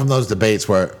I heard from those debates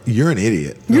were, "You're an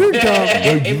idiot." You're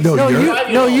dumb.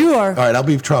 No, You are. All right, I'll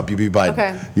be Trump. You be Biden.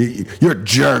 Okay. You're a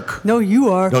jerk. No, you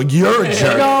are. No, you're a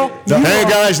jerk. No, Hey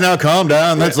guys, now calm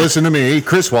down. Let's listen to me,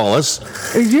 Chris Wallace.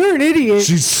 You're an idiot.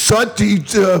 She's such.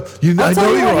 I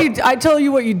know you are. I tell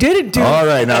you what you didn't do. All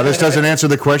right, now this doesn't answer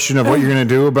the question of what you're going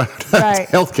to do about Right.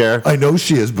 healthcare. I know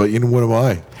she is, but you know what am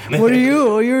I? What are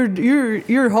you?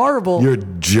 You're horrible. You're a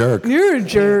jerk. You're a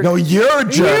jerk. No, you're a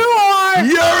jerk. You are.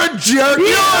 You're a jerk.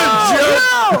 You're a jerk.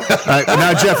 No. All right,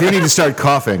 now Jeff, you need to start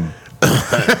coughing. You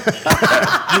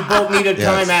both need a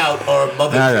timeout or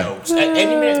mother All right. jokes. At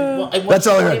any minute, That's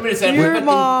all I heard. 20 minutes, Your everyone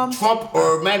mom. Trump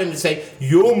or Madam to say,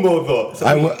 your mother. So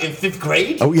in 5th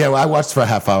grade? Oh yeah, well, I watched for a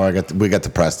half hour. We got to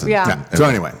Preston. Yeah. So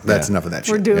anyway, that's Yeah. enough of that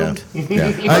We're shit. doomed. Yeah.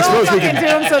 I suppose we We're can.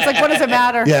 doomed. So it's like, what does it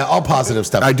matter? Yeah, all positive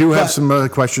stuff. I do have But- some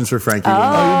questions for Frankie. Oh, you do.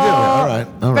 All right.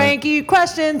 All right. Frankie,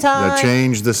 question time.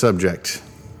 Change the subject.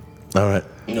 All right.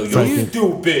 No, you're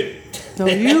stupid. No,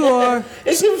 you are.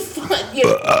 This is fun.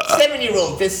 You're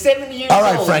 7-year-old. They're 7 years All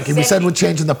right, old. Frankie. We said we're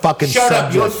changing the fucking Shut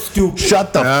up, subject. you're stupid.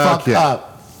 Shut the fuck Okay.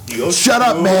 up. You're Shut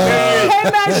up, man. Hey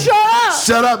man, shut up.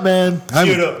 Shut up, man.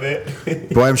 Shut up, man.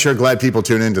 Boy, I'm sure glad people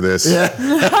tune into this. Yeah.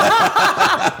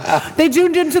 They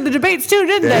tuned into the debates too,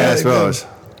 didn't Yeah, I they? suppose.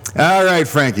 All right,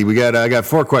 Frankie, I got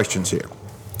 4 questions here.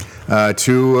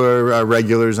 2 are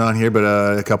regulars on here, but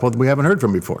a couple that we haven't heard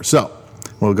from before. So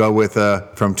we'll go with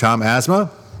from Tom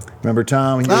Asma. Remember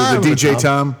Tom? He was I the remember DJ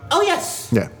Tom. Tom. Oh, yes.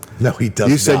 Yeah. No, he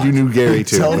does. You said not. you knew Gary, He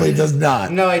too. Totally does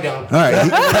not. No, I don't. All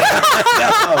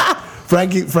right.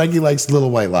 Frankie likes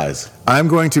little white lies. I'm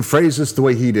going to phrase this the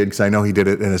way he did because I know he did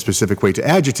it in a specific way to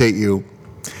agitate you.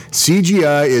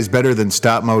 CGI is better than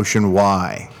stop motion.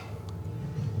 Why?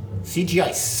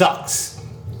 CGI sucks.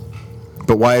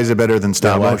 But why is it better than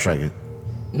stop Why, motion? Frankie?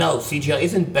 No, CGI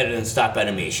isn't better than stop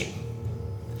animation.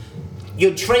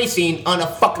 You're tracing on a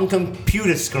fucking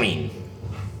computer screen.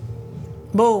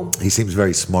 Boom. He seems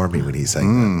very smarmy when he's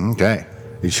saying Okay. that.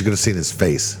 You should have seen his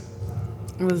face.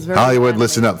 It was very Hollywood, bad.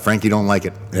 listen up. Frankie don't like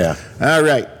it. Yeah. All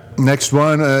right. Next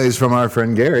one is from our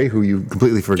friend Gary, who you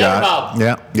completely forgot. Bob.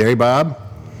 Yeah, Gary Bob.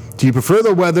 Do you prefer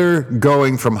the weather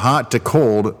going from hot to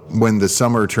cold when the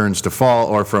summer turns to fall,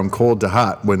 or from cold to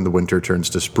hot when the winter turns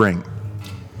to spring?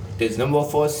 There's no more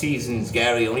 4 seasons,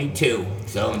 Gary, only 2.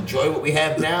 So enjoy what we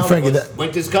have now. Frankie, because that-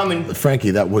 winter's coming.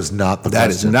 Frankie, that was not the That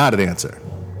is question. not an answer.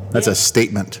 That's a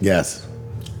statement. Yes.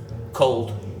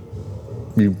 Cold.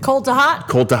 Cold to hot.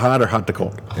 Cold to hot or hot to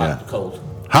cold? Yeah. Cold.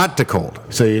 Hot to cold.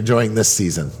 So you're enjoying this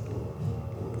season.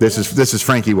 This is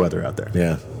Frankie weather out there.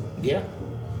 Yeah. Yeah.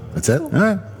 That's it? All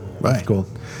right. Bye. Cool.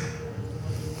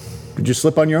 Did you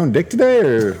slip on your own dick today,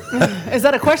 or? Is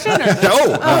that a question? Or?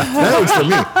 Oh, that was for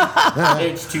me.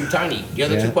 It's too tiny. The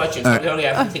other Yeah. 2 questions. Earlier,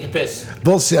 I have to take a piss.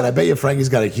 Bullshit. I bet you Frankie's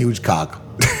got a huge cock.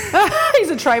 He's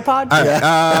a tripod.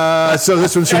 So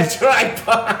this one's from That's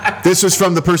right. This was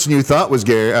from the person you thought was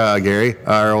Gary,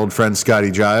 our old friend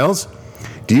Scotty Giles.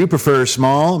 Do you prefer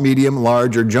small, medium,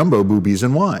 large, or jumbo boobies,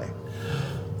 and why?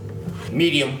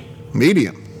 Medium.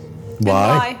 Medium.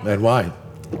 Why? And why?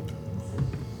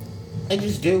 I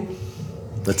just do.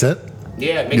 That's it?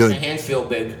 Yeah, it makes Good. my hands feel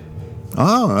big.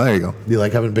 Oh, there you go. You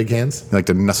like having big hands? You like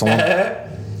to nestle them?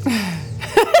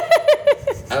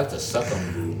 I like to suck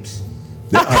on boobs.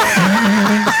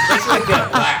 Especially if they're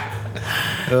black.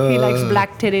 He likes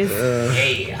black titties.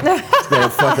 Yeah. Got a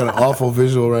fucking awful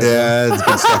visual right now. Yeah, it's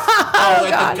good stuff. Oh,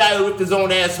 like God. the guy who ripped his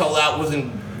own asshole out wasn't.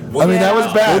 I mean, that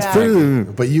was bad. It's pretty.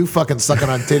 But you fucking sucking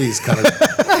on titties kind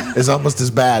of is almost as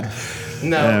bad.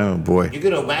 No. Oh, boy. You're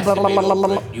gonna masturbate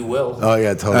over it. You will. Oh, yeah,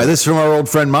 All totally. right, this is from our old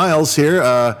friend Miles here.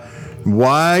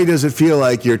 Why does it feel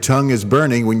like your tongue is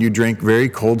burning when you drink very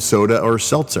cold soda or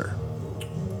seltzer?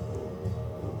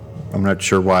 I'm not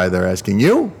sure why they're asking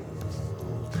you.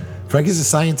 Frankie's a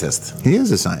scientist. He is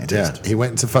a Yeah, scientist. he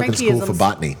went into fucking school for Frankieisms.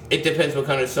 botany. It depends what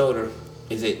kind of soda.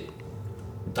 Is it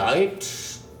diet?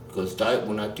 Because diet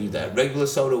will not do that. Regular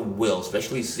soda will,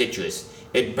 especially citrus.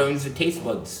 It burns the taste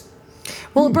buds.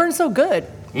 Well, it burns so good.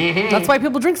 That's why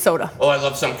people drink soda. Oh, I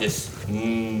love Sunkiss.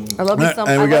 I love me Right, some.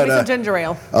 and I we love me got, some ginger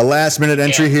ale. A last-minute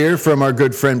entry Yeah. here from our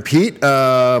good friend Pete,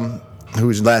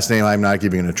 whose last name I'm not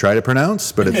even going to try to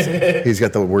pronounce, but it's, he's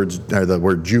got the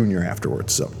word junior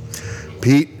afterwards. So,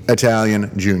 Pete Italian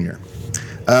Jr.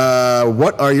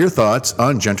 What are your thoughts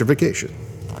on gentrification?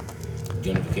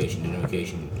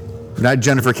 Gentrification. Not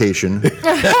Jennification.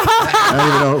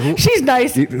 I don't even know She's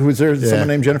nice. was there someone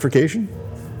named Jennification?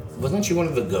 Wasn't she one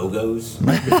of the Go-Go's? She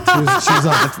was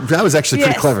on, That was actually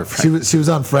pretty Yes. clever. she was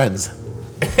on Friends.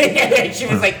 She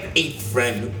was like the 8th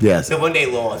friend. Yes. The one they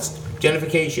lost.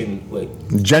 Gentrification. Wait.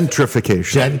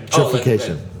 Gentrification.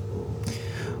 Gentrification.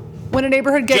 When a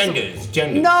neighborhood gets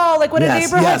Genders. no, like when a Yes,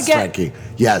 neighborhood yes, gets Frankie.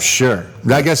 Yes, Sure.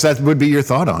 I guess that would be your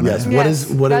thought on Yes. it. Yes,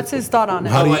 What is that's his thought on it.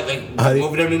 How Oh, do you- like how do you-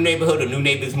 moving to a new neighborhood, or new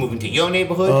neighbors moving to your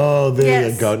neighborhood? Oh, there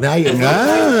Yes. you go. Now you.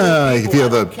 Ah, you feel I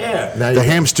don't care. Now the you-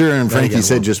 hamster and now you Frankie get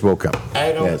said one. just woke up.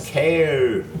 I don't Yes.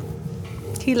 care.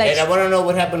 He likes. And I want to know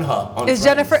what happened to her. On Is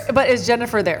Friends.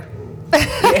 Jennifer there? I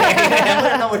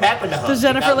want to know what happened to her. Does She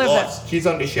Jennifer got live there? lost. She's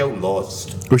on the show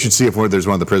Lost. We should see if there's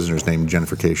one of the prisoners named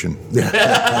Jennification.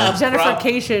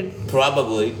 Jennifercation.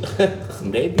 Probably.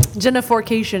 Maybe.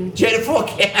 Jennifercation. Jennifer. All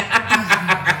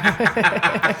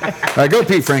right, go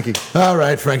Pete, Frankie. All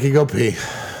right, Frankie, go pee.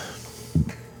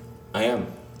 I am.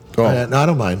 Oh, No, I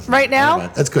don't mind. Right now? I don't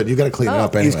mind. That's good. You got to clean it Oh.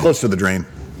 up anyway. he's close to the drain.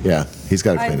 Yeah, he's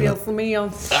got to Ay, clean it Dios up. mío.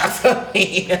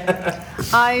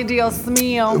 Ay, Dios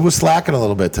mío. We're slacking a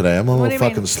little bit today. I'm a What little do you mean?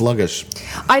 fucking sluggish.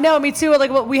 I know, me too.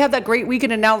 Like, well, we had that great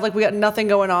weekend, and now like we got nothing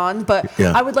going on. But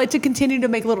Yeah. I would like to continue to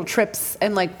make little trips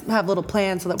and like have little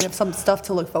plans so that we have some stuff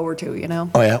to look forward to. You know.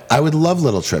 Oh yeah, I would love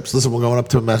little trips. Listen, we're going up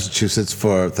to Massachusetts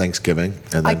for Thanksgiving,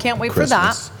 and I then can't wait for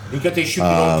that. Christmas. You got to shoot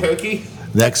your own turkey?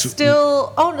 Next,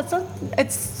 Still, oh, it's not.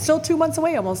 It's still 2 months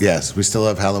away almost. yes, we still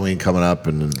have Halloween coming up,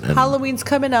 and Halloween's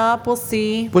coming up. We'll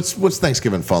see. what's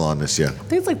Thanksgiving fall on this year? I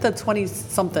think it's like the 20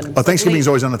 something. Oh, Thanksgiving is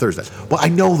always on a Thursday. Well, I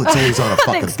know it's always on a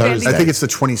fucking Thanks, Candy. Thursday. I think it's the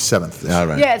 27th. all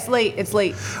right. Yeah, it's late. It's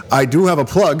late. I do have a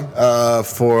plug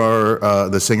for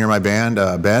the singer of my band,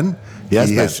 Ben. Yes,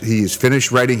 he Ben. he's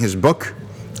finished writing his book.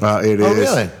 It is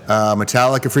really?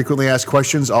 Metallica Frequently Asked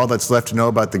Questions, all that's left to know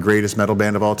about the greatest metal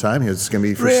band of all time. It's going to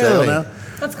be for sale Really? now.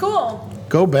 That's cool.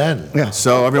 Go Ben. Yeah,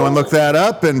 so everyone look that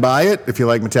up and buy it if you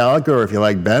like Metallica or if you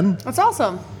like Ben. That's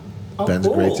awesome. Oh, Ben's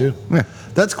cool. great too. Yeah.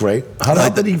 That's great. How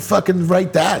did he fucking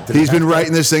write that? Did He's he been have-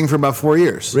 writing this thing for about 4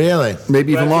 years. Really?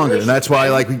 Maybe even longer. And that's why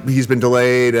Congratulations, he's been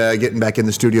delayed getting back in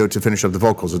the studio to finish up the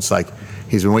vocals. It's like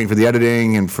he's been waiting for the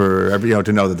editing and for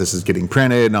to know that this is getting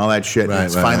printed and all that shit. Right, and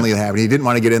it's right, finally happening. He didn't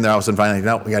want to get in there. All of a sudden, finally,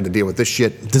 no, we got to deal with this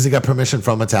shit. Does he got permission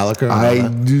from Metallica? or I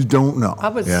not? don't know. I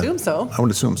would Yeah. assume so. I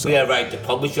would assume so. Yeah, right. To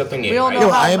publish something. We all right? know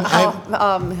Yo, how,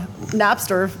 I'm-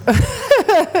 Napster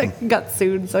got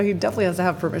sued, so he definitely has to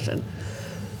have permission.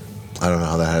 I don't know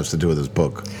how that has to do with his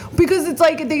book. Because it's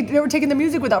like they were taking the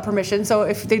music without permission, so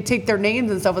if they take their names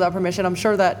and stuff without permission, I'm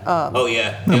sure that Oh,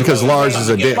 yeah. No, because Lars is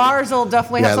a dick. Lars will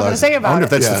definitely Yeah, have something Lars- to say I about wonder it. if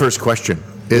that's Yeah. the first question.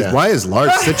 Yeah. Why is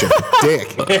Lars such a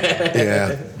dick?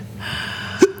 Yeah.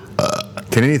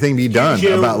 Can anything be done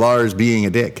Juju. about Lars being a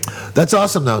dick? That's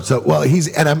awesome, though. So, well, he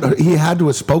had to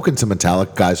have spoken to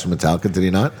Metallica guys from Metallica, did he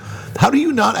not? How do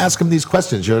you not ask him these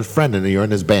questions? You're his friend and you're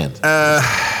in his band.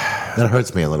 That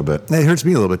hurts me a little bit. It hurts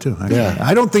me a little bit too. Actually. Yeah.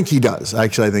 I don't think he does.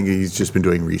 Actually, I think he's just been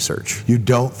doing research. You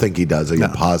don't think he does, or you're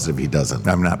No. positive he doesn't?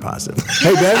 I'm not positive.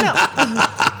 Hey Ben,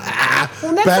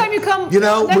 Well, next Ben, time you come, you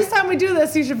know, next we- time we do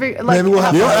this, you should figure. Like, Maybe we'll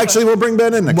have you know, fun. actually, we'll bring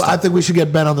Ben in next Well, I time. think we should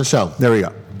get Ben on the show. There we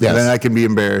go. Yes. Then I can be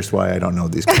embarrassed why I don't know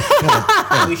these guys.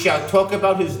 We shall talk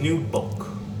about his new book.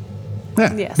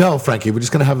 Yeah. Yes. No, Frankie, we're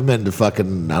just gonna have him in to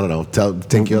fucking, I don't know,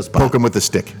 take your spot. Poke him with the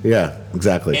stick. Yeah,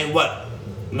 exactly. And what?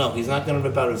 No, he's not going to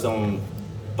rip out his own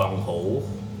bunghole.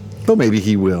 Well, maybe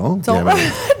he will. So-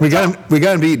 Yeah, we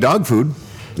got him to eat dog food.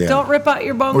 Yeah. Don't rip out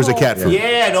your bunghole. Or was it cat food?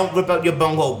 Yeah, don't rip out your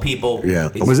bunghole, people. Yeah.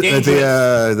 It's Was it at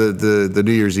dangerous. the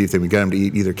New Year's Eve thing? We got him to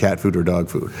eat either cat food or dog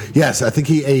food. Yes, I think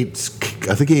he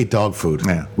ate dog food.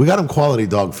 Yeah. We got him quality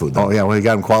dog food. Though. Oh yeah, well he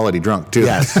got him quality drunk too.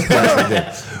 Yes.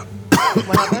 Yes,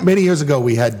 we did. Many years ago,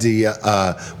 we had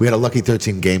a Lucky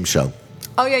 13 game show.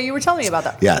 Oh yeah, you were telling me about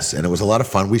that. Yes, and it was a lot of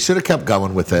fun. We should have kept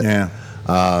going with it. Yeah.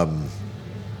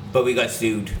 But we got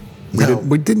sued.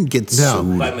 We didn't get No,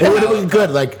 sued. By it would have been good.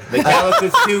 Like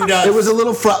Metallica sued us. it was a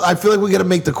little. I feel like we got to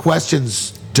make the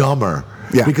questions dumber.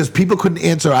 Yeah. Because people couldn't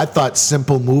answer. I thought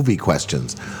simple movie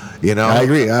questions. You know. I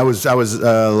agree. I was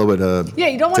a little bit. Yeah,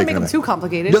 you don't want to taken make them aback. too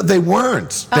complicated. No, they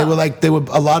weren't. They were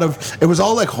a lot of. It was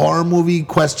all like horror movie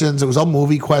questions. It was all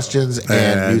movie questions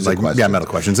and music like, questions. Yeah, metal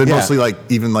questions, and Yeah. mostly like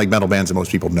even like metal bands that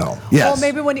most people know. Yes. Well,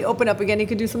 maybe when you open up again, you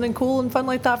could do something cool and fun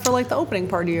like that for like the opening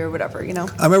party or whatever, you know?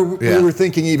 I remember Yeah. we were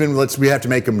thinking even we have to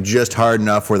make them just hard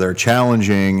enough where they're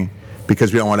challenging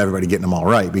because we don't want everybody getting them all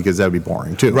right because that would be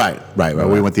boring too. Right. But we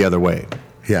right. went the other way.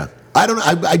 Yeah. I don't.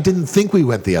 I didn't think we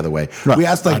went the other way. No, we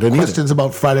asked I like didn't either. questions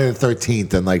about Friday the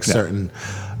 13th and like certain,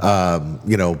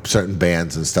 certain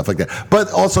bands and stuff like that.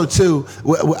 But also too,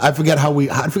 I forget how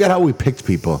we picked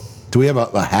people. Do we have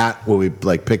a hat where we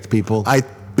like picked people? I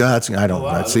don't.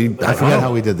 wow. See, I forget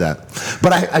how we did that.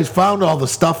 But I found all the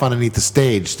stuff underneath the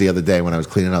stage the other day when I was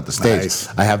cleaning out the stage.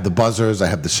 Nice. I have the buzzers. I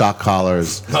have the shock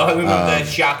collars. Oh, I remember that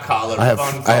shock collar. I have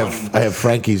Fun. I have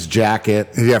Frankie's jacket.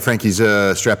 Yeah, Frankie's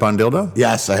strap-on dildo.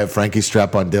 Yes, I have Frankie's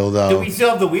strap-on Do dildo. we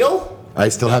still have the wheel? I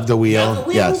still have the wheel. have the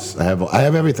wheel? Yes, I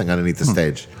have everything underneath the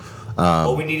stage.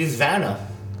 All we need is Vanna.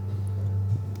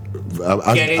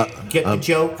 I'm- Get it? Get the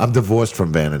joke? I'm divorced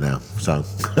from Vanna now, so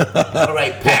All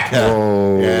right, Pat.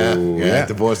 yeah,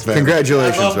 divorced Vanna.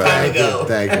 Congratulations, A long time man. ago.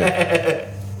 Thank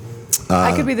you.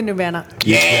 I could be the new Vanna.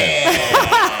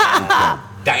 Yeah.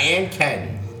 Diane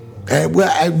Ken. And,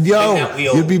 well, Bring that yo,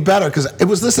 wheel. you'd be better because it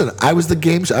was. Listen, I was the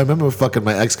game. I remember fucking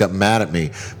my ex got mad at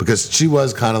me because she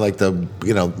was kind of like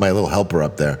my little helper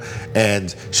up there,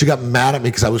 and she got mad at me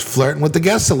because I was flirting with the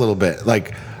guests a little bit.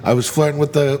 Like I was flirting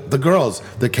with the girls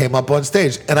that came up on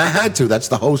stage, and I had to. That's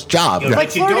the host job. You're Like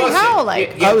Richard flirting Dawson. how?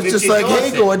 Like- I was just Richard like, hey,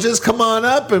 Dawson. gorgeous, come on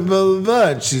up, and blah, blah, blah.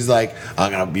 And she's like,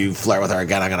 you flirt with her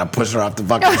again, I'm going to push her off the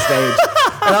fucking stage.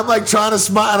 And I'm like trying to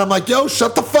smile, and I'm like, yo,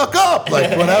 shut the fuck up.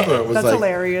 Like, whatever. It was That's like,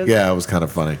 hilarious. Yeah, it was kind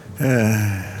of funny.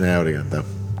 Yeah, what are you going to do?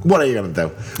 What are you going to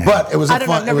do? But it was a I don't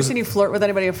know. fun, I've it never was, seen you flirt with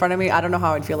anybody in front of me. I don't know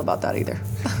how I'd feel about that either.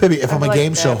 baby, if I'm a like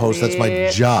game show that, host, that's my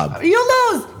bitch. job. You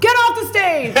lose. Get off the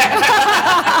stage.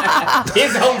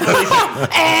 His home version.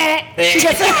 She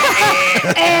gets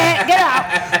get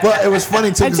out. Well, it was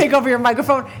funny, too. I 'cause- take over your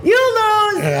microphone. You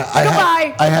lose. Yeah,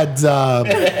 Goodbye. I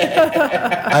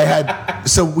had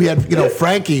so we had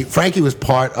Frankie was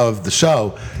part of the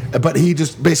show, but he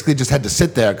just basically just had to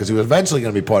sit there because he was eventually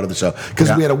going to be part of the show because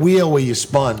Yeah. we had a wheel where you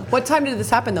spun. What time did this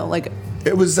happen though? Like,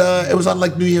 It was on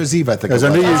like New Year's Eve, I think. It was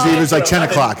on New Year's Oh, Eve. It was like it's 10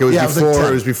 11. o'clock. It was Yeah, it was like before.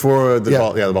 10. It was before the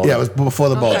ball. Yeah, the ball. Yeah, it was before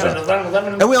the ball drop.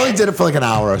 11, And we only did it for like an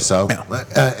hour or so.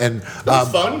 And was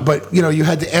fun. But you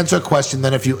had to answer a question.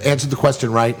 Then if you answered the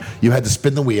question right, you had to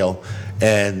spin the wheel.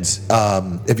 And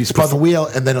if you spun the wheel,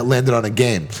 and then it landed on a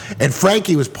game. And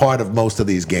Frankie was part of most of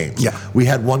these games. Yeah. We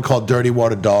had one called Dirty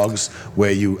Water Dogs,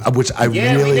 which I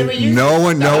Yeah, we really never used No it.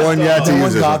 one That was yet all. to no use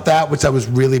one this got one. that, which I was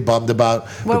really bummed about.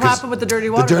 What because happened with the Dirty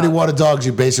Water The Dirty Dogs? Water Dogs,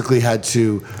 you basically had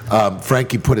to,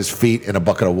 Frankie put his feet in a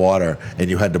bucket of water, and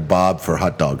you had to bob for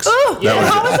hot dogs. ooh, Yeah. and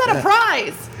how is that a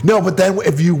prize? No, but then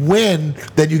if you win,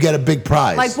 then you get a big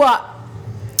prize. Like what?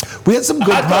 We had some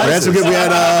good Hot dogs. We had prizes. some good. We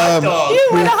had. Hot dog. You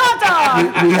win a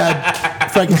hot dog. We had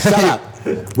Frankie, shut up.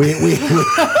 We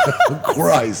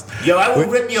Christ. Yo, I will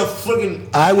rip your friggin'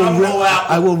 I will rip- roll out.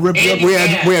 I will rip your- any We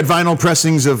can. had vinyl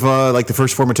pressings of like the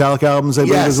first 4 Metallica albums. I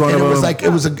believe Yes, was one and of it was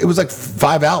them. like it was like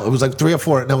 5 out. It was like 3 or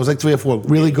 4. No, it was like 3 or 4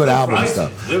 really good albums and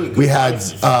prices, stuff. really good we had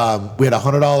prices. we had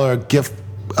 $100 gift,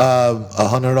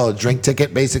 $100 drink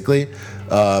ticket basically.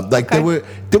 Okay.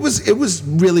 It was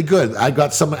really good. I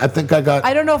got some. I think I got.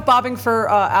 I don't know if bobbing for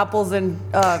apples and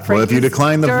Well, if you Frankie's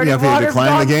decline the- Dirty yeah, if you Water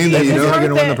decline the Dog game, then is you know you're worth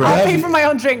gonna win the it. prize. I'll If pay you- for my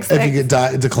own drinks. If thanks. you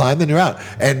get decline, then you're out.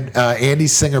 And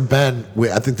Andy's singer Ben,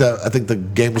 I think the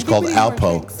game was think called we need more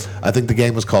Alpo. drinks. I think the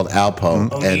game was called Alpo,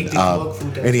 Oh, he ate the dog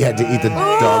food, and he had to eat the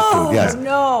dog food. Yes,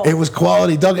 no. it was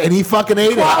quality dog, and he fucking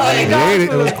ate Quality it. dog He ate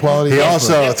it. It was food. quality. He dog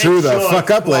also food. threw the Sure.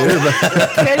 fuck up later.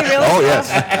 But, Did he really? oh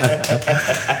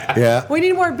yes. Yeah. We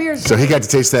need more beers. So he got to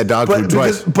taste that dog food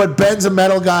twice. But Ben's a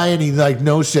metal guy, and he like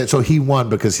knows shit, so he won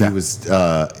because he was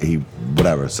he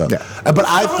whatever. So, Yeah. but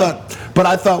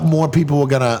I thought more people were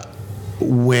gonna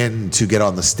win to get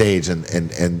on the stage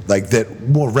and like that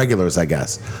more regulars, I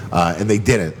guess, and they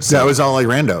didn't. So That was all like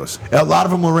randos. a lot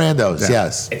of them were randos. Yeah.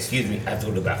 Yes. Excuse me, I have to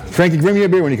go to the bathroom. Frankie, bring me a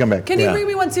beer when you come back. Can you bring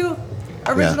me one too?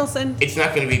 Original Yeah. Sin. It's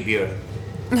not going to be beer.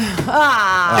 Is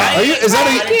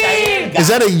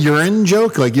that a urine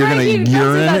joke? Like you're Frankie, going to that's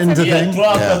what urine that's into a- You're a things?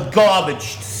 drop Yeah. of garbage,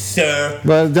 sir.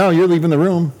 Well, no, you're leaving the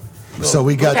room. So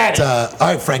we Look got. at it. All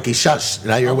right, Frankie, shush.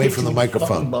 Now you're away I'll from the get you a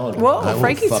fucking microphone. bottle. Whoa, I will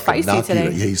Frankie's fucking feisty knock you. today.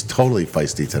 Yeah, he's totally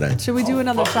feisty today. Should we do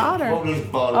another shot or? Hold this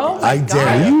bottle. Oh I my dare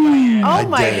God. you. Oh I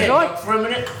my dare you. God. For a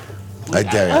minute. I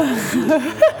dare you.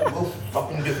 We'll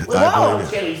fucking do it. Whoa.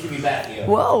 Okay, you should be back here.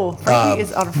 Whoa, Frankie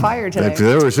is on fire today.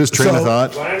 There was his train of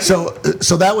thought. So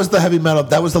that was the heavy metal.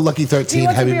 That was the Lucky 13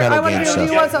 wants a heavy beer. metal I want a game beer. show.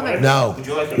 Do you want something? No. Would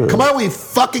you like a- Come on, we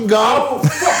fucking go. Oh,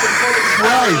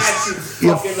 Christ.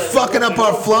 You're fucking up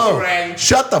our flow.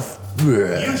 Shut the.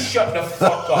 You shut the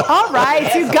fuck up. All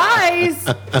right, you guys.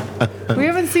 We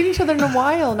haven't seen each other in a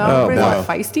while. Now Oh, everybody's wow. all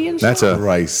feisty and shit. That's a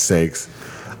Christ's sakes.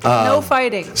 No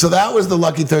fighting. So that was the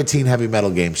Lucky 13 heavy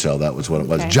metal game show. That was what it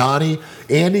was. Okay.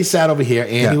 Andy sat over here.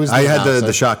 Andy yeah. was the I had announcer.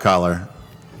 the shock collar,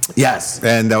 Yes.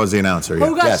 and that was the announcer.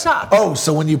 Who Yeah. got Yes. shocked? Oh,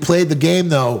 so when you played the game,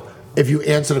 though, if you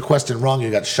answered a question wrong, you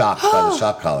got shocked by the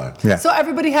shock collar. Yeah. So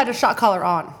everybody had a shot collar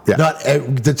on. Yeah. Not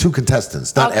the two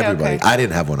contestants, not Okay, everybody. okay. I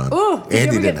didn't have one on. Ooh,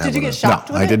 Andy didn't have did you one get on. shocked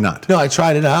No, with I it? did not. No, I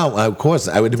tried it out. Of course,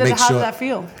 I would make How sure. did that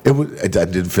feel? It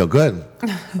didn't feel good.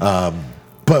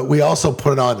 But we also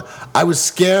put it on. I was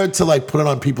scared to like put it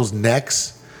on people's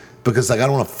necks because like I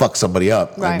don't want to fuck somebody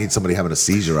up. I Right. need somebody having a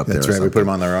seizure up That's there. or right. We put something.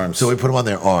 them on their arms. So we put them on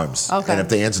their arms. Okay. And if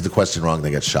they answered the question wrong,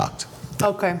 they get shocked.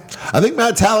 Okay. I think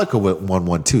Matt Talica won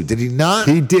one too. Did he not?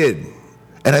 He did.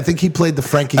 And I think he played the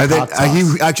Frankie I think cock toss.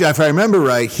 he actually, if I remember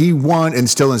right, he won and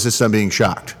still insists on being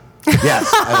shocked. Yes,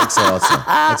 I think so. Also,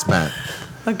 that's Matt.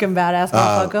 Looking badass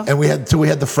motherfucker. And we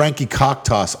had the Frankie cock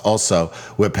toss also,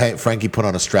 where Frankie put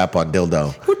on a strap-on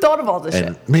dildo, Who thought of all this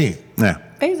and shit? me. Yeah.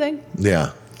 Amazing. Yeah.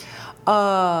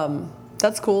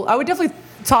 That's cool. I would definitely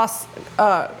toss,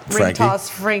 ring Frankie? toss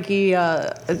Frankie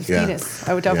penis.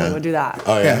 I would definitely Yeah. would do that.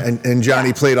 Oh Yeah, and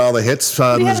Johnny played all the hits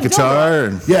on He his had a guitar.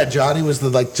 And Yeah, Johnny was the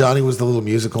little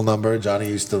musical number. Johnny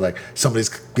used to like somebody's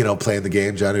playing the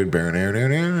game. Johnny would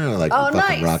like Oh, fucking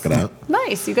nice. rock it out.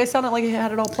 Nice. You guys sounded like you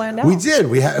had it all planned out. We did.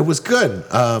 It was good.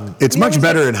 it's You much always-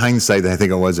 better in hindsight than I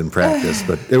think it was in practice,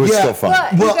 but it was Yeah. still fun.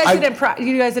 But Well, you guys didn't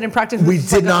practice. we This is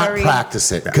did like a not very-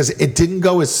 practice it because it didn't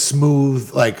go as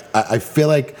smooth. Like I feel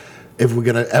like if we're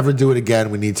gonna ever do it again,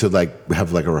 we need to like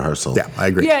have like a rehearsal. Yeah, I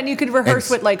agree. Yeah, and you could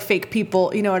rehearse And- with like fake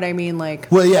people. You know what I mean? Like.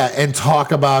 Well, yeah, and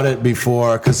talk about it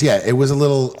before, because it was a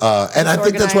little, and I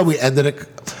think that's why we ended it.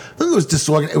 I think it was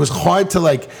disorganized. It was hard to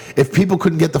like, if people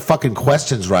couldn't get the fucking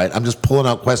questions right, I'm just pulling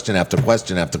out question after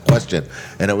question after question,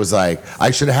 and it was like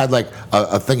I should have had like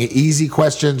a thing of easy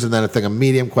questions, and then a thing of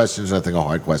medium questions, and a thing of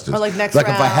hard questions. Or, like, next if I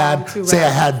round, had, two say, I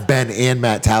rounds. had Ben and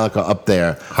Matt Talica up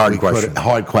there, Hard we could- question.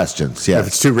 hard questions. Yeah, If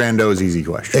it's two randos, easy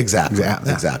question. exactly, Yeah.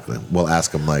 exactly. We'll ask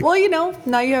them like. Well,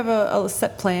 now you have a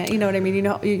set plan. You know what I mean?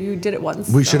 You did it once.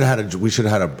 We so. should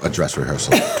have had a dress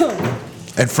rehearsal.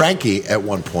 And Frankie, at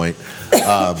one point,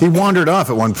 He wandered off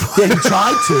at one point. yeah, he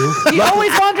tried to. He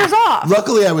always wanders off.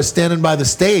 Luckily, I was standing by the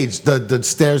stage, the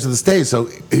stairs of the stage. So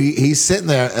he's sitting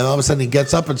there, and all of a sudden he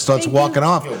gets up and starts Thank you. walking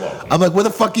off. You're welcome. I'm like, "Where the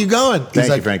fuck are you going?" He's Thank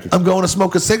you, like, Frankie. "I'm going to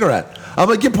smoke a cigarette." I'm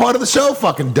like, "You're part of the show,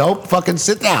 fucking dope. Fucking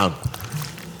sit down."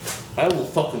 I will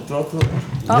fucking throw through.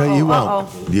 No, you won't.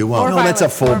 uh-oh. You won't. Or No, that's a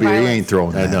violence, full or beer. You violence. ain't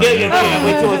throwing that. know. Yeah,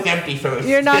 wait till it's empty first.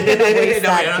 You're not gonna waste No,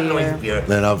 that you're not gonna beer. waste beer.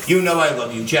 Then I'll- You know I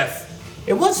love you, Jeff.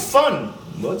 It was fun.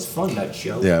 It was fun, that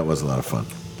show. Yeah, it was a lot of fun.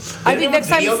 I think next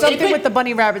time Videotape something it? with the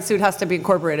bunny rabbit suit has to be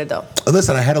incorporated, though.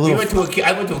 Listen, I had a I little. went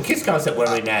to a Kiss concert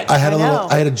wearing that. I had a I little. know.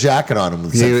 I had a jacket on him.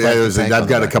 With Yeah, Frank the Tank on I've the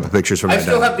got a back. couple pictures from I that.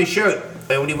 still down. have the shirt.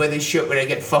 I only wear this shirt when I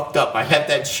get fucked up. I have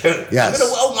that shirt. Yes.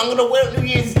 I'm gonna wear it New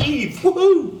Year's Eve.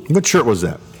 Woohoo! What shirt was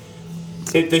that?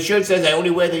 The shirt says I only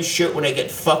wear this shirt when I get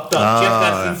fucked up. Jeff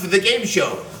got food for the game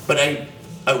show, but I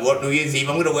wore it New Year's Eve.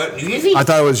 I'm gonna wear it New Year's Eve. I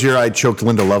thought it was your I choked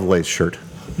Linda Lovelace shirt.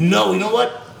 No, you know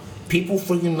what? People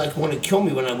freaking like want to kill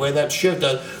me when I wear that shirt.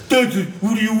 What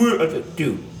do you wear? I said,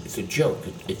 dude, it's a joke.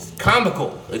 It's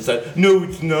comical. It's like, no,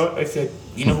 it's not. I said,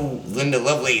 you know who Linda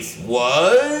Lovelace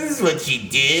was? What she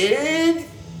did?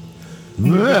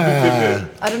 Yeah.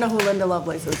 I don't know who Linda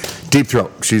Lovelace is. Deep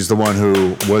Throat. She's the one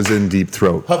who was in Deep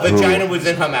Throat. Her who- vagina was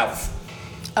in her mouth.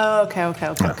 Oh, okay.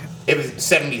 It was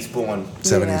 70s porn.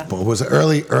 70s Yeah. porn. It was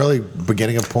early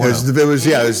beginning of porno. It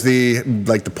was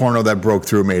the porno that broke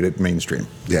through, made it mainstream.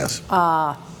 Yes.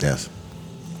 Yes.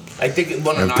 I think it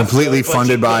won an Oscar, Completely but she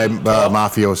funded by couldn't talk,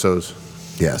 mafiosos.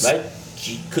 Yes. Right?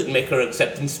 she couldn't make her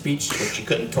acceptance speech, but she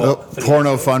couldn't Oh, talk. for the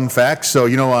porno episode. fun facts. So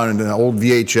you know, on old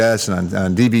VHS and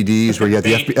on DVDs, where you had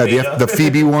the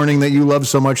Phoebe warning that you love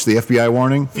so much, the FBI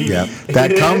warning. Yeah.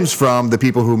 That comes from the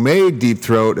people who made Deep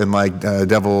Throat and like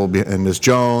Devil and Miss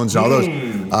Jones and all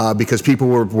those, because people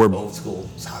were Old school.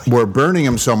 Sorry. were burning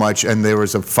them so much, and there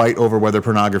was a fight over whether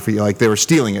pornography, like they were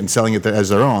stealing it and selling it as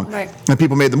their own. Right. And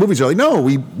people made the movies. They're like, no,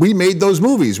 we made those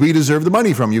movies. We deserve the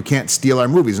money from 'em. You can't steal our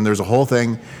movies. And there's a whole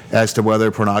thing as to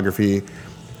whether pornography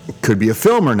could be a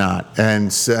film or not.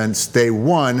 And since day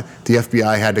one, the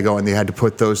FBI had to go and they had to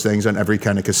put those things on every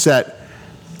kind of cassette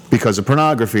because of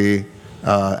pornography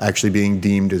actually being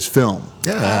deemed as film.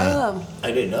 Yeah.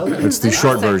 I didn't know that. It's the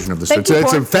short Interesting. version of the Thank story. you,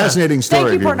 It's a porn- fascinating story.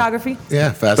 Thank you, if you- pornography. Yeah,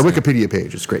 The fascinating. Wikipedia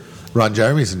page is great. Ron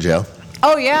Jeremy's in jail.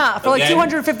 Oh yeah, for like Again?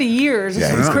 250 years. Yeah, This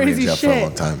he's is gonna be in crazy jail for a long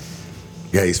shit. time.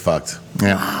 Yeah, he's fucked.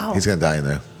 Yeah. He's gonna die in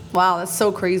there. Wow, that's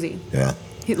so crazy. Yeah.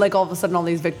 He, like all of a sudden, all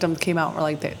these victims came out, or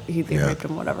like they Yeah. raped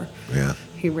him, whatever. Yeah.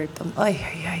 He raped them. Ay,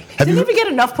 ay, ay. Have Didn't you- even get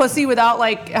enough pussy without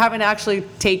like having to actually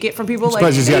take it from people. I'm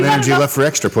surprised he's you got energy enough- left for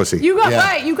extra pussy. You got Yeah.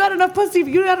 right. You got enough pussy.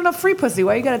 You got enough free pussy.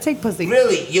 Why you gotta take pussy?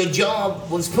 Really, your job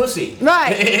was pussy.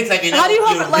 Right. It's like, How do you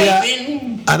have you're it, like-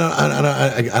 raping. I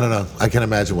don't know. I can't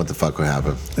imagine what the fuck would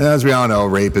happen. As we all know,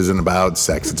 rape isn't about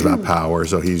sex; it's about power.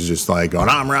 So he's just like going,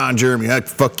 "I'm Ron Jeremy. I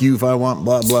fuck you if I want."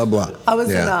 Blah blah blah. I was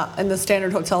Yeah. in the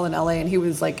Standard Hotel in LA, and he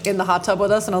was like in the hot tub with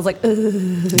us, and I was like, "Ugh,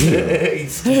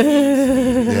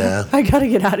 Yeah. I gotta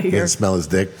get out of You here. can smell his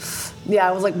dick. Yeah,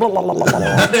 I was like, blah, blah, blah, blah, blah. Hold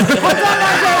on,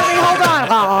 Jeremy, hold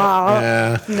on.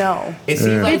 Yeah. No. It seems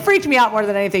He like, freaked me out more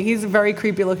than anything. He's a very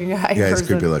creepy looking guy. Yeah, he's person.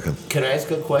 creepy looking. can I ask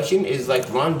a question? Is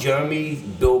like Ron Jeremy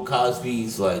Bill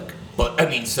Cosby's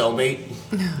cellmate?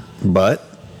 But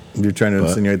you're trying to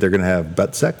insinuate they're going to have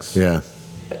butt sex? Yeah.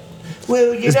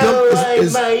 Well, you Is know, Bill, I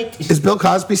is, might. is Bill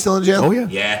Cosby still in jail? Oh yeah.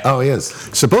 Yeah. Oh, he is.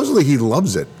 Supposedly he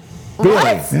loves it.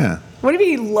 What? Yeah. What do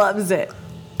you mean he loves it?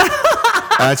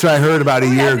 That's what I heard about a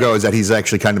year ago. Is that he's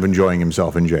actually kind of enjoying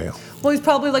himself in jail. Well, he's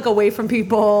probably like away from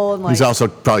people and like. He's also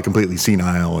probably completely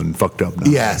senile and fucked up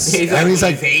now. Yes. He's And like, he's in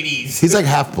like, his 80s. he's like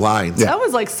half blind. Yeah. That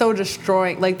was like so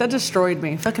destroying. Like that destroyed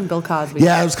me. Fucking Bill Cosby.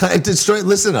 Yeah, it was kind of, it destroyed.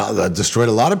 Listen, it destroyed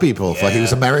a lot of people. Like he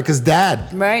was Yeah. America's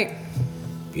dad. Right.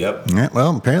 Yep. Yeah,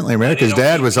 well, apparently America's don't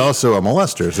dad keep- was also a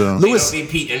molester. So They Louis- don't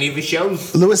repeat any of his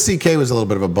shows. Louis C.K. was a little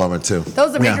bit of a bummer too. That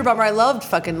was a major Yeah. bummer. I loved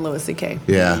fucking Louis C.K.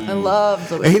 Yeah. I loved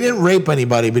Louis. And he didn't rape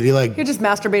anybody, but he like, He just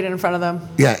masturbated in front of them.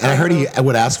 yeah. And I heard he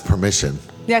would ask permission.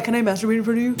 Yeah, can I masturbate in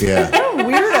front of you? Yeah. What a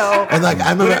weirdo. And like,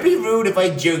 I Would it remember, be rude if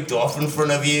I jerked off in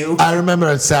front of you? I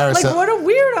remember Sarah. Like, what a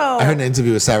weirdo. I heard an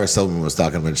interview with Sarah Silverman was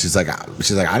talking about it. She's like,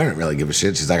 I didn't really give a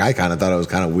shit. She's like, I kind of thought it was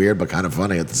kind of weird, but kind of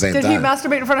funny at the same Did time. he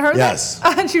masturbate in front of her? then? Yes.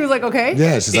 And she was like, okay.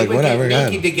 Yeah, she's They like, would whatever. get Yeah.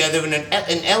 naked together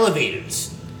in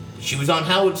elevators. She was on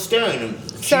Howard Stern. And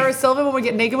Sarah Silverman would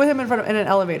get naked with him in front of in an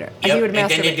elevator, and Yep, he would and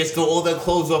then they masturbate. just throw all their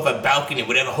clothes off a balcony,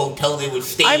 whatever hotel they were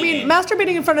staying I mean, in.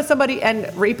 masturbating in front of somebody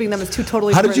and raping them is two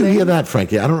totally How did different you hear things. that,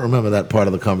 Frankie? I don't remember that part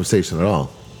of the conversation at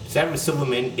all. Sarah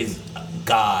Silverman is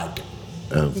God.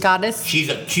 Goddess. She's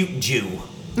a cute Jew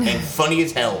and funny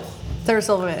as hell. Sarah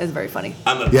Silverman is very funny.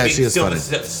 I'm a Yeah, big she is funny.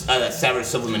 Sarah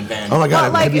Silverman fan. Oh my God!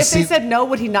 But like, have you if they seen? said no,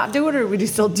 would he not do it, or would he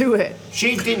still do it?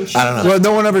 She didn't. I don't know. well,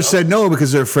 no one ever said no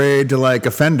because they're afraid to like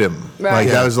offend him. Right. Like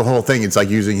Yeah. that was the whole thing. It's like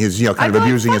using his, kind I'd of be like,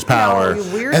 abusing his "Fuck no, power. you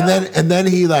weirdo." and then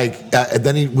he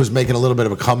then he was making a little bit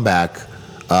of a comeback.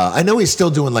 I know he's still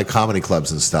doing like comedy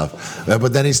clubs and stuff,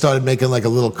 but then he started making like a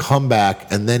little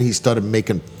comeback, and then he started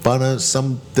making fun of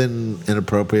something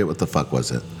inappropriate. What the fuck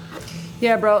was it?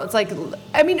 Yeah, bro. It's like,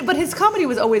 I mean, but his comedy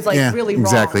was always like yeah, really wrong.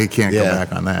 exactly. He can't go Yeah.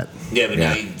 back on that. Yeah, but Yeah.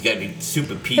 now you gotta be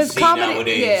super PC His comedy,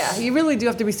 nowadays. yeah, you really do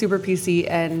have to be super PC,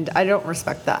 and I don't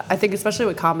respect that. I think especially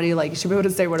with comedy, like you should be able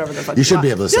to say whatever the fuck You should want.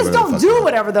 be able to say Just whatever the don't fuck you do want.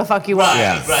 whatever the fuck you want. Right,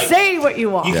 Yeah. right. Say what you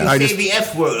want. You can I say just- the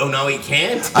F word. Oh, no, he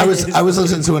can't. I was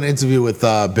listening to an interview with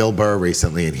Bill Burr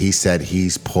recently, and he said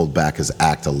he's pulled back his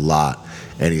act a lot,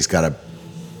 and he's got to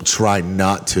try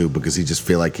not to because he just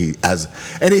feel like he has,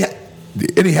 and he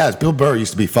has. Bill Burr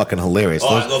used to be fucking hilarious.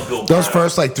 Oh, I love Bill Those Burr.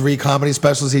 first like 3 comedy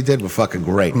specials he did were fucking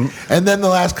great, and then the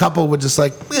last couple were just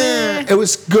like, it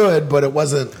was good, but it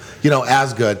wasn't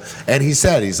as good. And he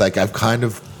said he's like, I've kind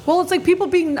of. Well, it's like people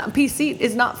being not PC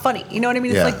is not funny. You know what I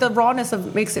mean? It's Yeah. like the rawness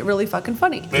of makes it really fucking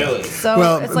funny. Really? So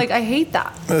Well, it's like I hate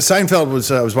that. Seinfeld was.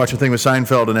 I was watching a thing with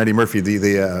Seinfeld and Eddie Murphy.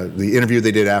 The interview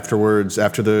they did afterwards,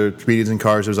 after the comedians in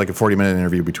cars. It was like a 40-minute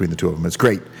interview between the two of them. It's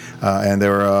great, and they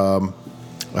were.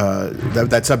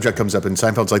 That subject comes up in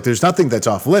Seinfeld's like, there's nothing that's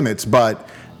off limits, but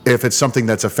if it's something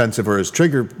that's offensive or is it's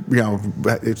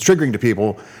triggering to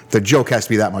people, the joke has to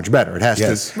be that much better. It has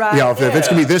Yes. to, Right. if it's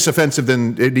gonna be Yeah. this offensive,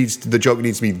 then the joke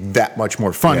needs to be that much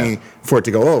more funny Yeah. for it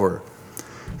to go over.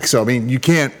 So I mean, you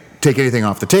can't take anything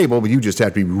off the table, but you just have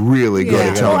to be really good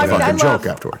at telling a fucking joke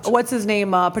afterwards. What's his name?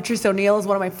 Patrice O'Neill is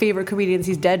one of my favorite comedians.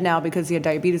 He's dead now because he had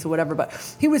diabetes or whatever, but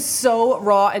he was so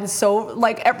raw and so,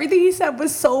 like, everything he said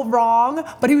was so wrong,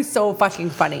 but he was so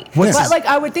fucking funny. What's But, his- like,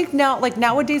 I would think now, like,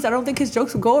 nowadays, I don't think his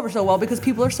jokes would go over so well because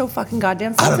people are so fucking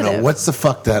goddamn I sensitive. don't know what's the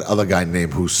fuck that other guy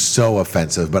named who's so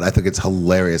offensive, but I think it's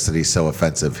hilarious that he's so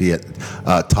offensive. He had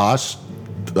Tosh.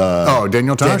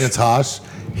 Daniel Tosh? Daniel Tosh.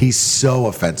 He's so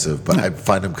offensive, but I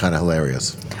find him kind of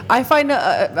hilarious. I find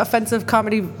offensive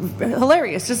comedy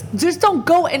hilarious. Just don't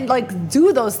go and like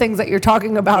do those things that you're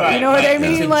talking about. Right, you know what I right.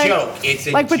 mean? It's a like, joke. It's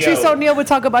a like Patrice joke. O'Neill would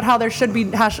talk about how there should be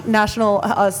National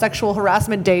Sexual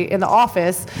Harassment Day in the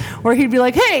office, where he'd be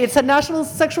like, "Hey, it's a National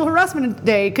Sexual Harassment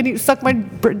Day. Can you suck my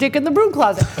dick in the broom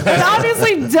closet?" And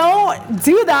obviously, don't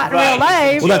do that in real Right.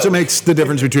 life. Well, that's what makes the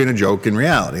difference between a joke and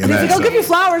reality. And He's like, that's- "I'll give you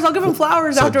flowers. I'll give him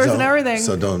flowers outdoors and don't- everything."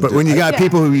 So don't. But do when you it. got Yeah.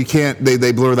 people who you can't,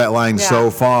 they blur that line Yeah.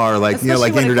 so far, like Especially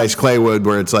like when it Andrew Dice comes- Clay would,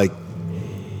 where it's like,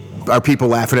 are people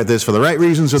laughing at this for the right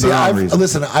reasons or the See, wrong reasons?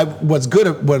 listen, what's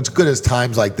good is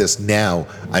times like this now.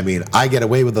 I mean, I get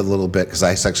away with it a little bit because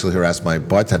I sexually harass my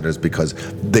bartenders because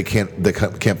they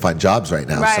can't find jobs right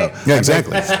now. Right. So Yeah,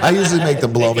 exactly. I usually make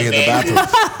them blow me in the bathroom.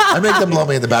 I make them blow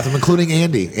me in the bathroom, including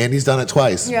Andy. Andy's done it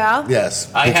twice. Yeah? Yes.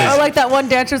 I Because- have. Or like that one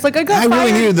dancer's like, "I got I fired."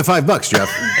 really needed the $5, Jeff.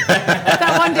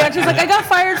 That one dancer's like, "I got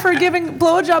fired for giving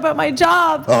blowjob at my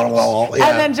job." Oh, well, yeah.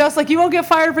 And then just like, "You won't get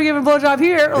fired for giving blowjob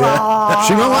here."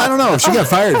 She, I don't know. If she got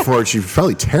fired for it, she's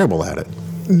probably terrible at it.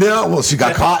 No, well, she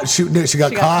got caught. She got She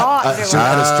got caught. caught doing She was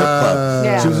at a strip club.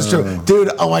 Yeah. She was a strip. Dude,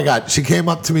 oh my God. She came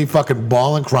up to me fucking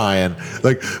bawling, crying.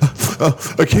 Like,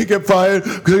 I can't get fired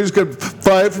because I just got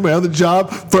fired from my other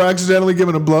job for accidentally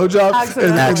giving a blowjob.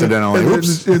 Accidentally.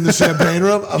 Oops. In the champagne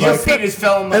room. I'm Your like, penis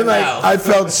fell in my and like, mouth. I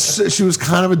felt she was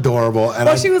kind of adorable. And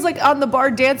Well, she was like on the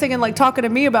bar dancing and like talking to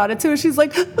me about it too. She's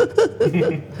like, she's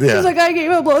like, "I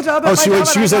gave a blowjob at Oh, my she job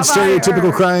was and I that got fired."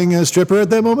 stereotypical crying stripper at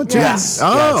that moment too. Yes.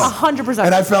 Oh. 100%.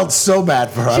 And I felt so bad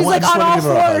for her. She's I like just on wanted all to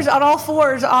give her a hug. fours, on all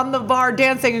fours, on the bar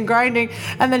dancing and grinding,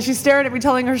 and then she's staring at me,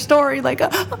 telling her story. Like,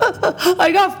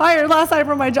 "I got fired last night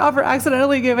from my job for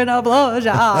accidentally giving a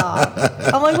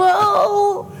blowjob." I'm like,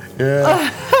 "Well,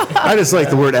 Yeah. I just like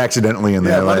the word accidentally in Yeah,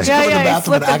 there. why don't Like, you Yeah, come in yeah, the you bathroom and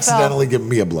slipped and fell. accidentally give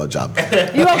me a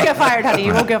blowjob? you won't get fired, honey.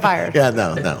 You won't get fired." Yeah,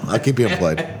 no. I'll keep you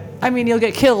employed. I mean, you'll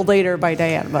get killed later by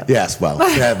Diane, but Yes, well,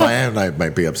 yeah, Diane and I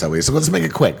might be upset with you, so let's make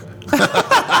it quick.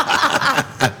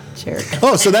 cheers.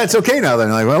 oh, so that's okay now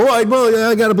then. Like, I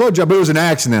got a blowjob, but it was an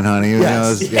accident, honey. You know, Yes. it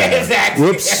was- Yeah, it's an accident.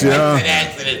 Whoops, yeah. It's an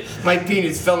accident. My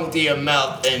penis fell into your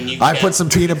mouth and you I kept put some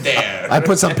peanut. there. I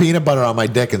put some peanut butter on my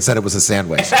dick and said it was a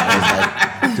sandwich. I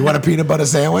was like, "Do you want a peanut butter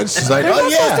sandwich?" She's like, There's "Oh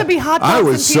not supposed yeah." to be hot dogs I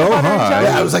was and peanut so butter and high. jelly.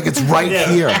 Yeah, I was like, "It's right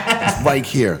Yeah. here. It's right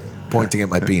here," pointing at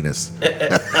my penis.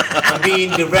 I'm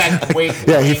being direct. Wait,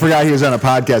 Yeah, he forgot he was on a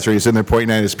podcast where he's sitting there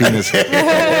pointing at his penis.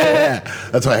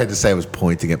 That's what I had to say. I was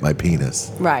pointing at my penis.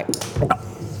 Right.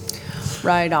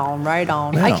 Right on, right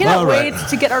on. Yeah. I cannot All right. wait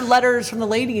to get our letters from the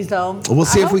ladies, though. We'll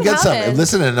see I if we hope get it some. happens.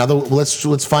 Listen,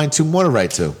 let's find two more to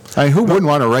write to. I mean, who wouldn't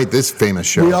want to write this famous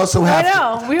show? We also have,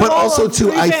 know. We but all also love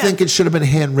too. three I fans. think it should have been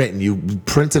handwritten. You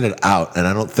printed it out, and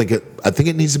I don't think it. I think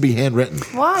it needs to be handwritten.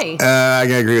 Why? I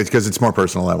can agree with because it's more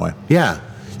personal that way. Yeah,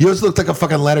 yours looked like a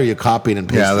fucking letter you copied and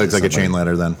pasted. Yeah, it looks like a somebody. chain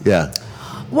letter then. Yeah.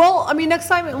 Well, I mean, next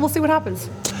time we'll see what happens.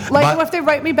 Like, My- if they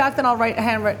write me back, then I'll write a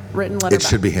handwritten letter. It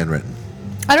should be handwritten.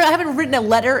 I haven't written a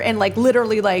letter in like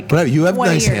literally like. But you have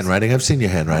 20 nice years. handwriting. I've seen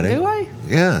your handwriting. Do I?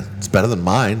 Yeah, it's better than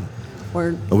mine.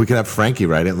 Or Or we could have Frankie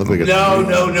write it. Look like a No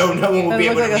one will be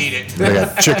It able looks to like read it. They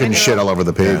got chicken shit all over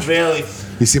the page. Really.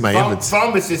 You see my inventory.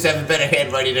 Pharmacists have a better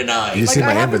handwriting than I. You like see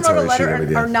my I haven't wrote a inventory sheet letter every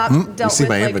day. or not You dealt see with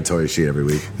my like inventory sheet every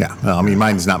week. Yeah, well, I mean,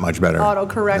 mine's not much better.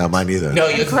 autocorrect. No, mine either. No,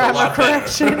 yours is a Grammar lot better.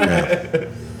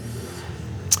 correction.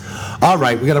 All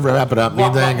right, we gotta wrap it up. Me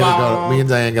and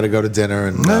Diane gotta go to dinner.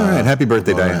 And All right, happy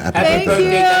birthday, Diane. happy Happy Thank birthday,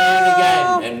 you.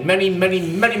 Diane, again, and many, many,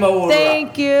 many more.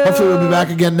 Thank you. Hopefully we'll be back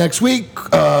again next week.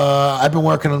 I've been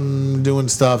working on doing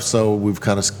stuff, so we've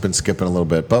kind of been skipping a little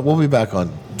bit, but we'll be back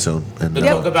on soon. And To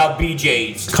talk about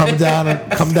BJ's. come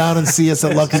down and see us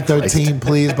at Lucky 13,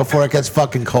 please, before it gets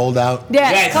fucking cold out.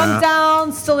 Yes, Yes. come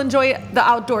down. Still enjoy the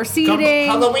outdoor Come seating.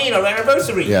 Halloween, our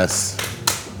anniversary. Yes.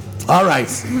 All right.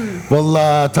 We'll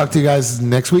talk to you guys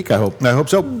next week. I hope. I hope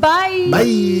so. Bye.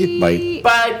 Bye. Bye.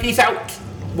 Bye. Peace out.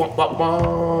 Womp, womp,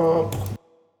 womp.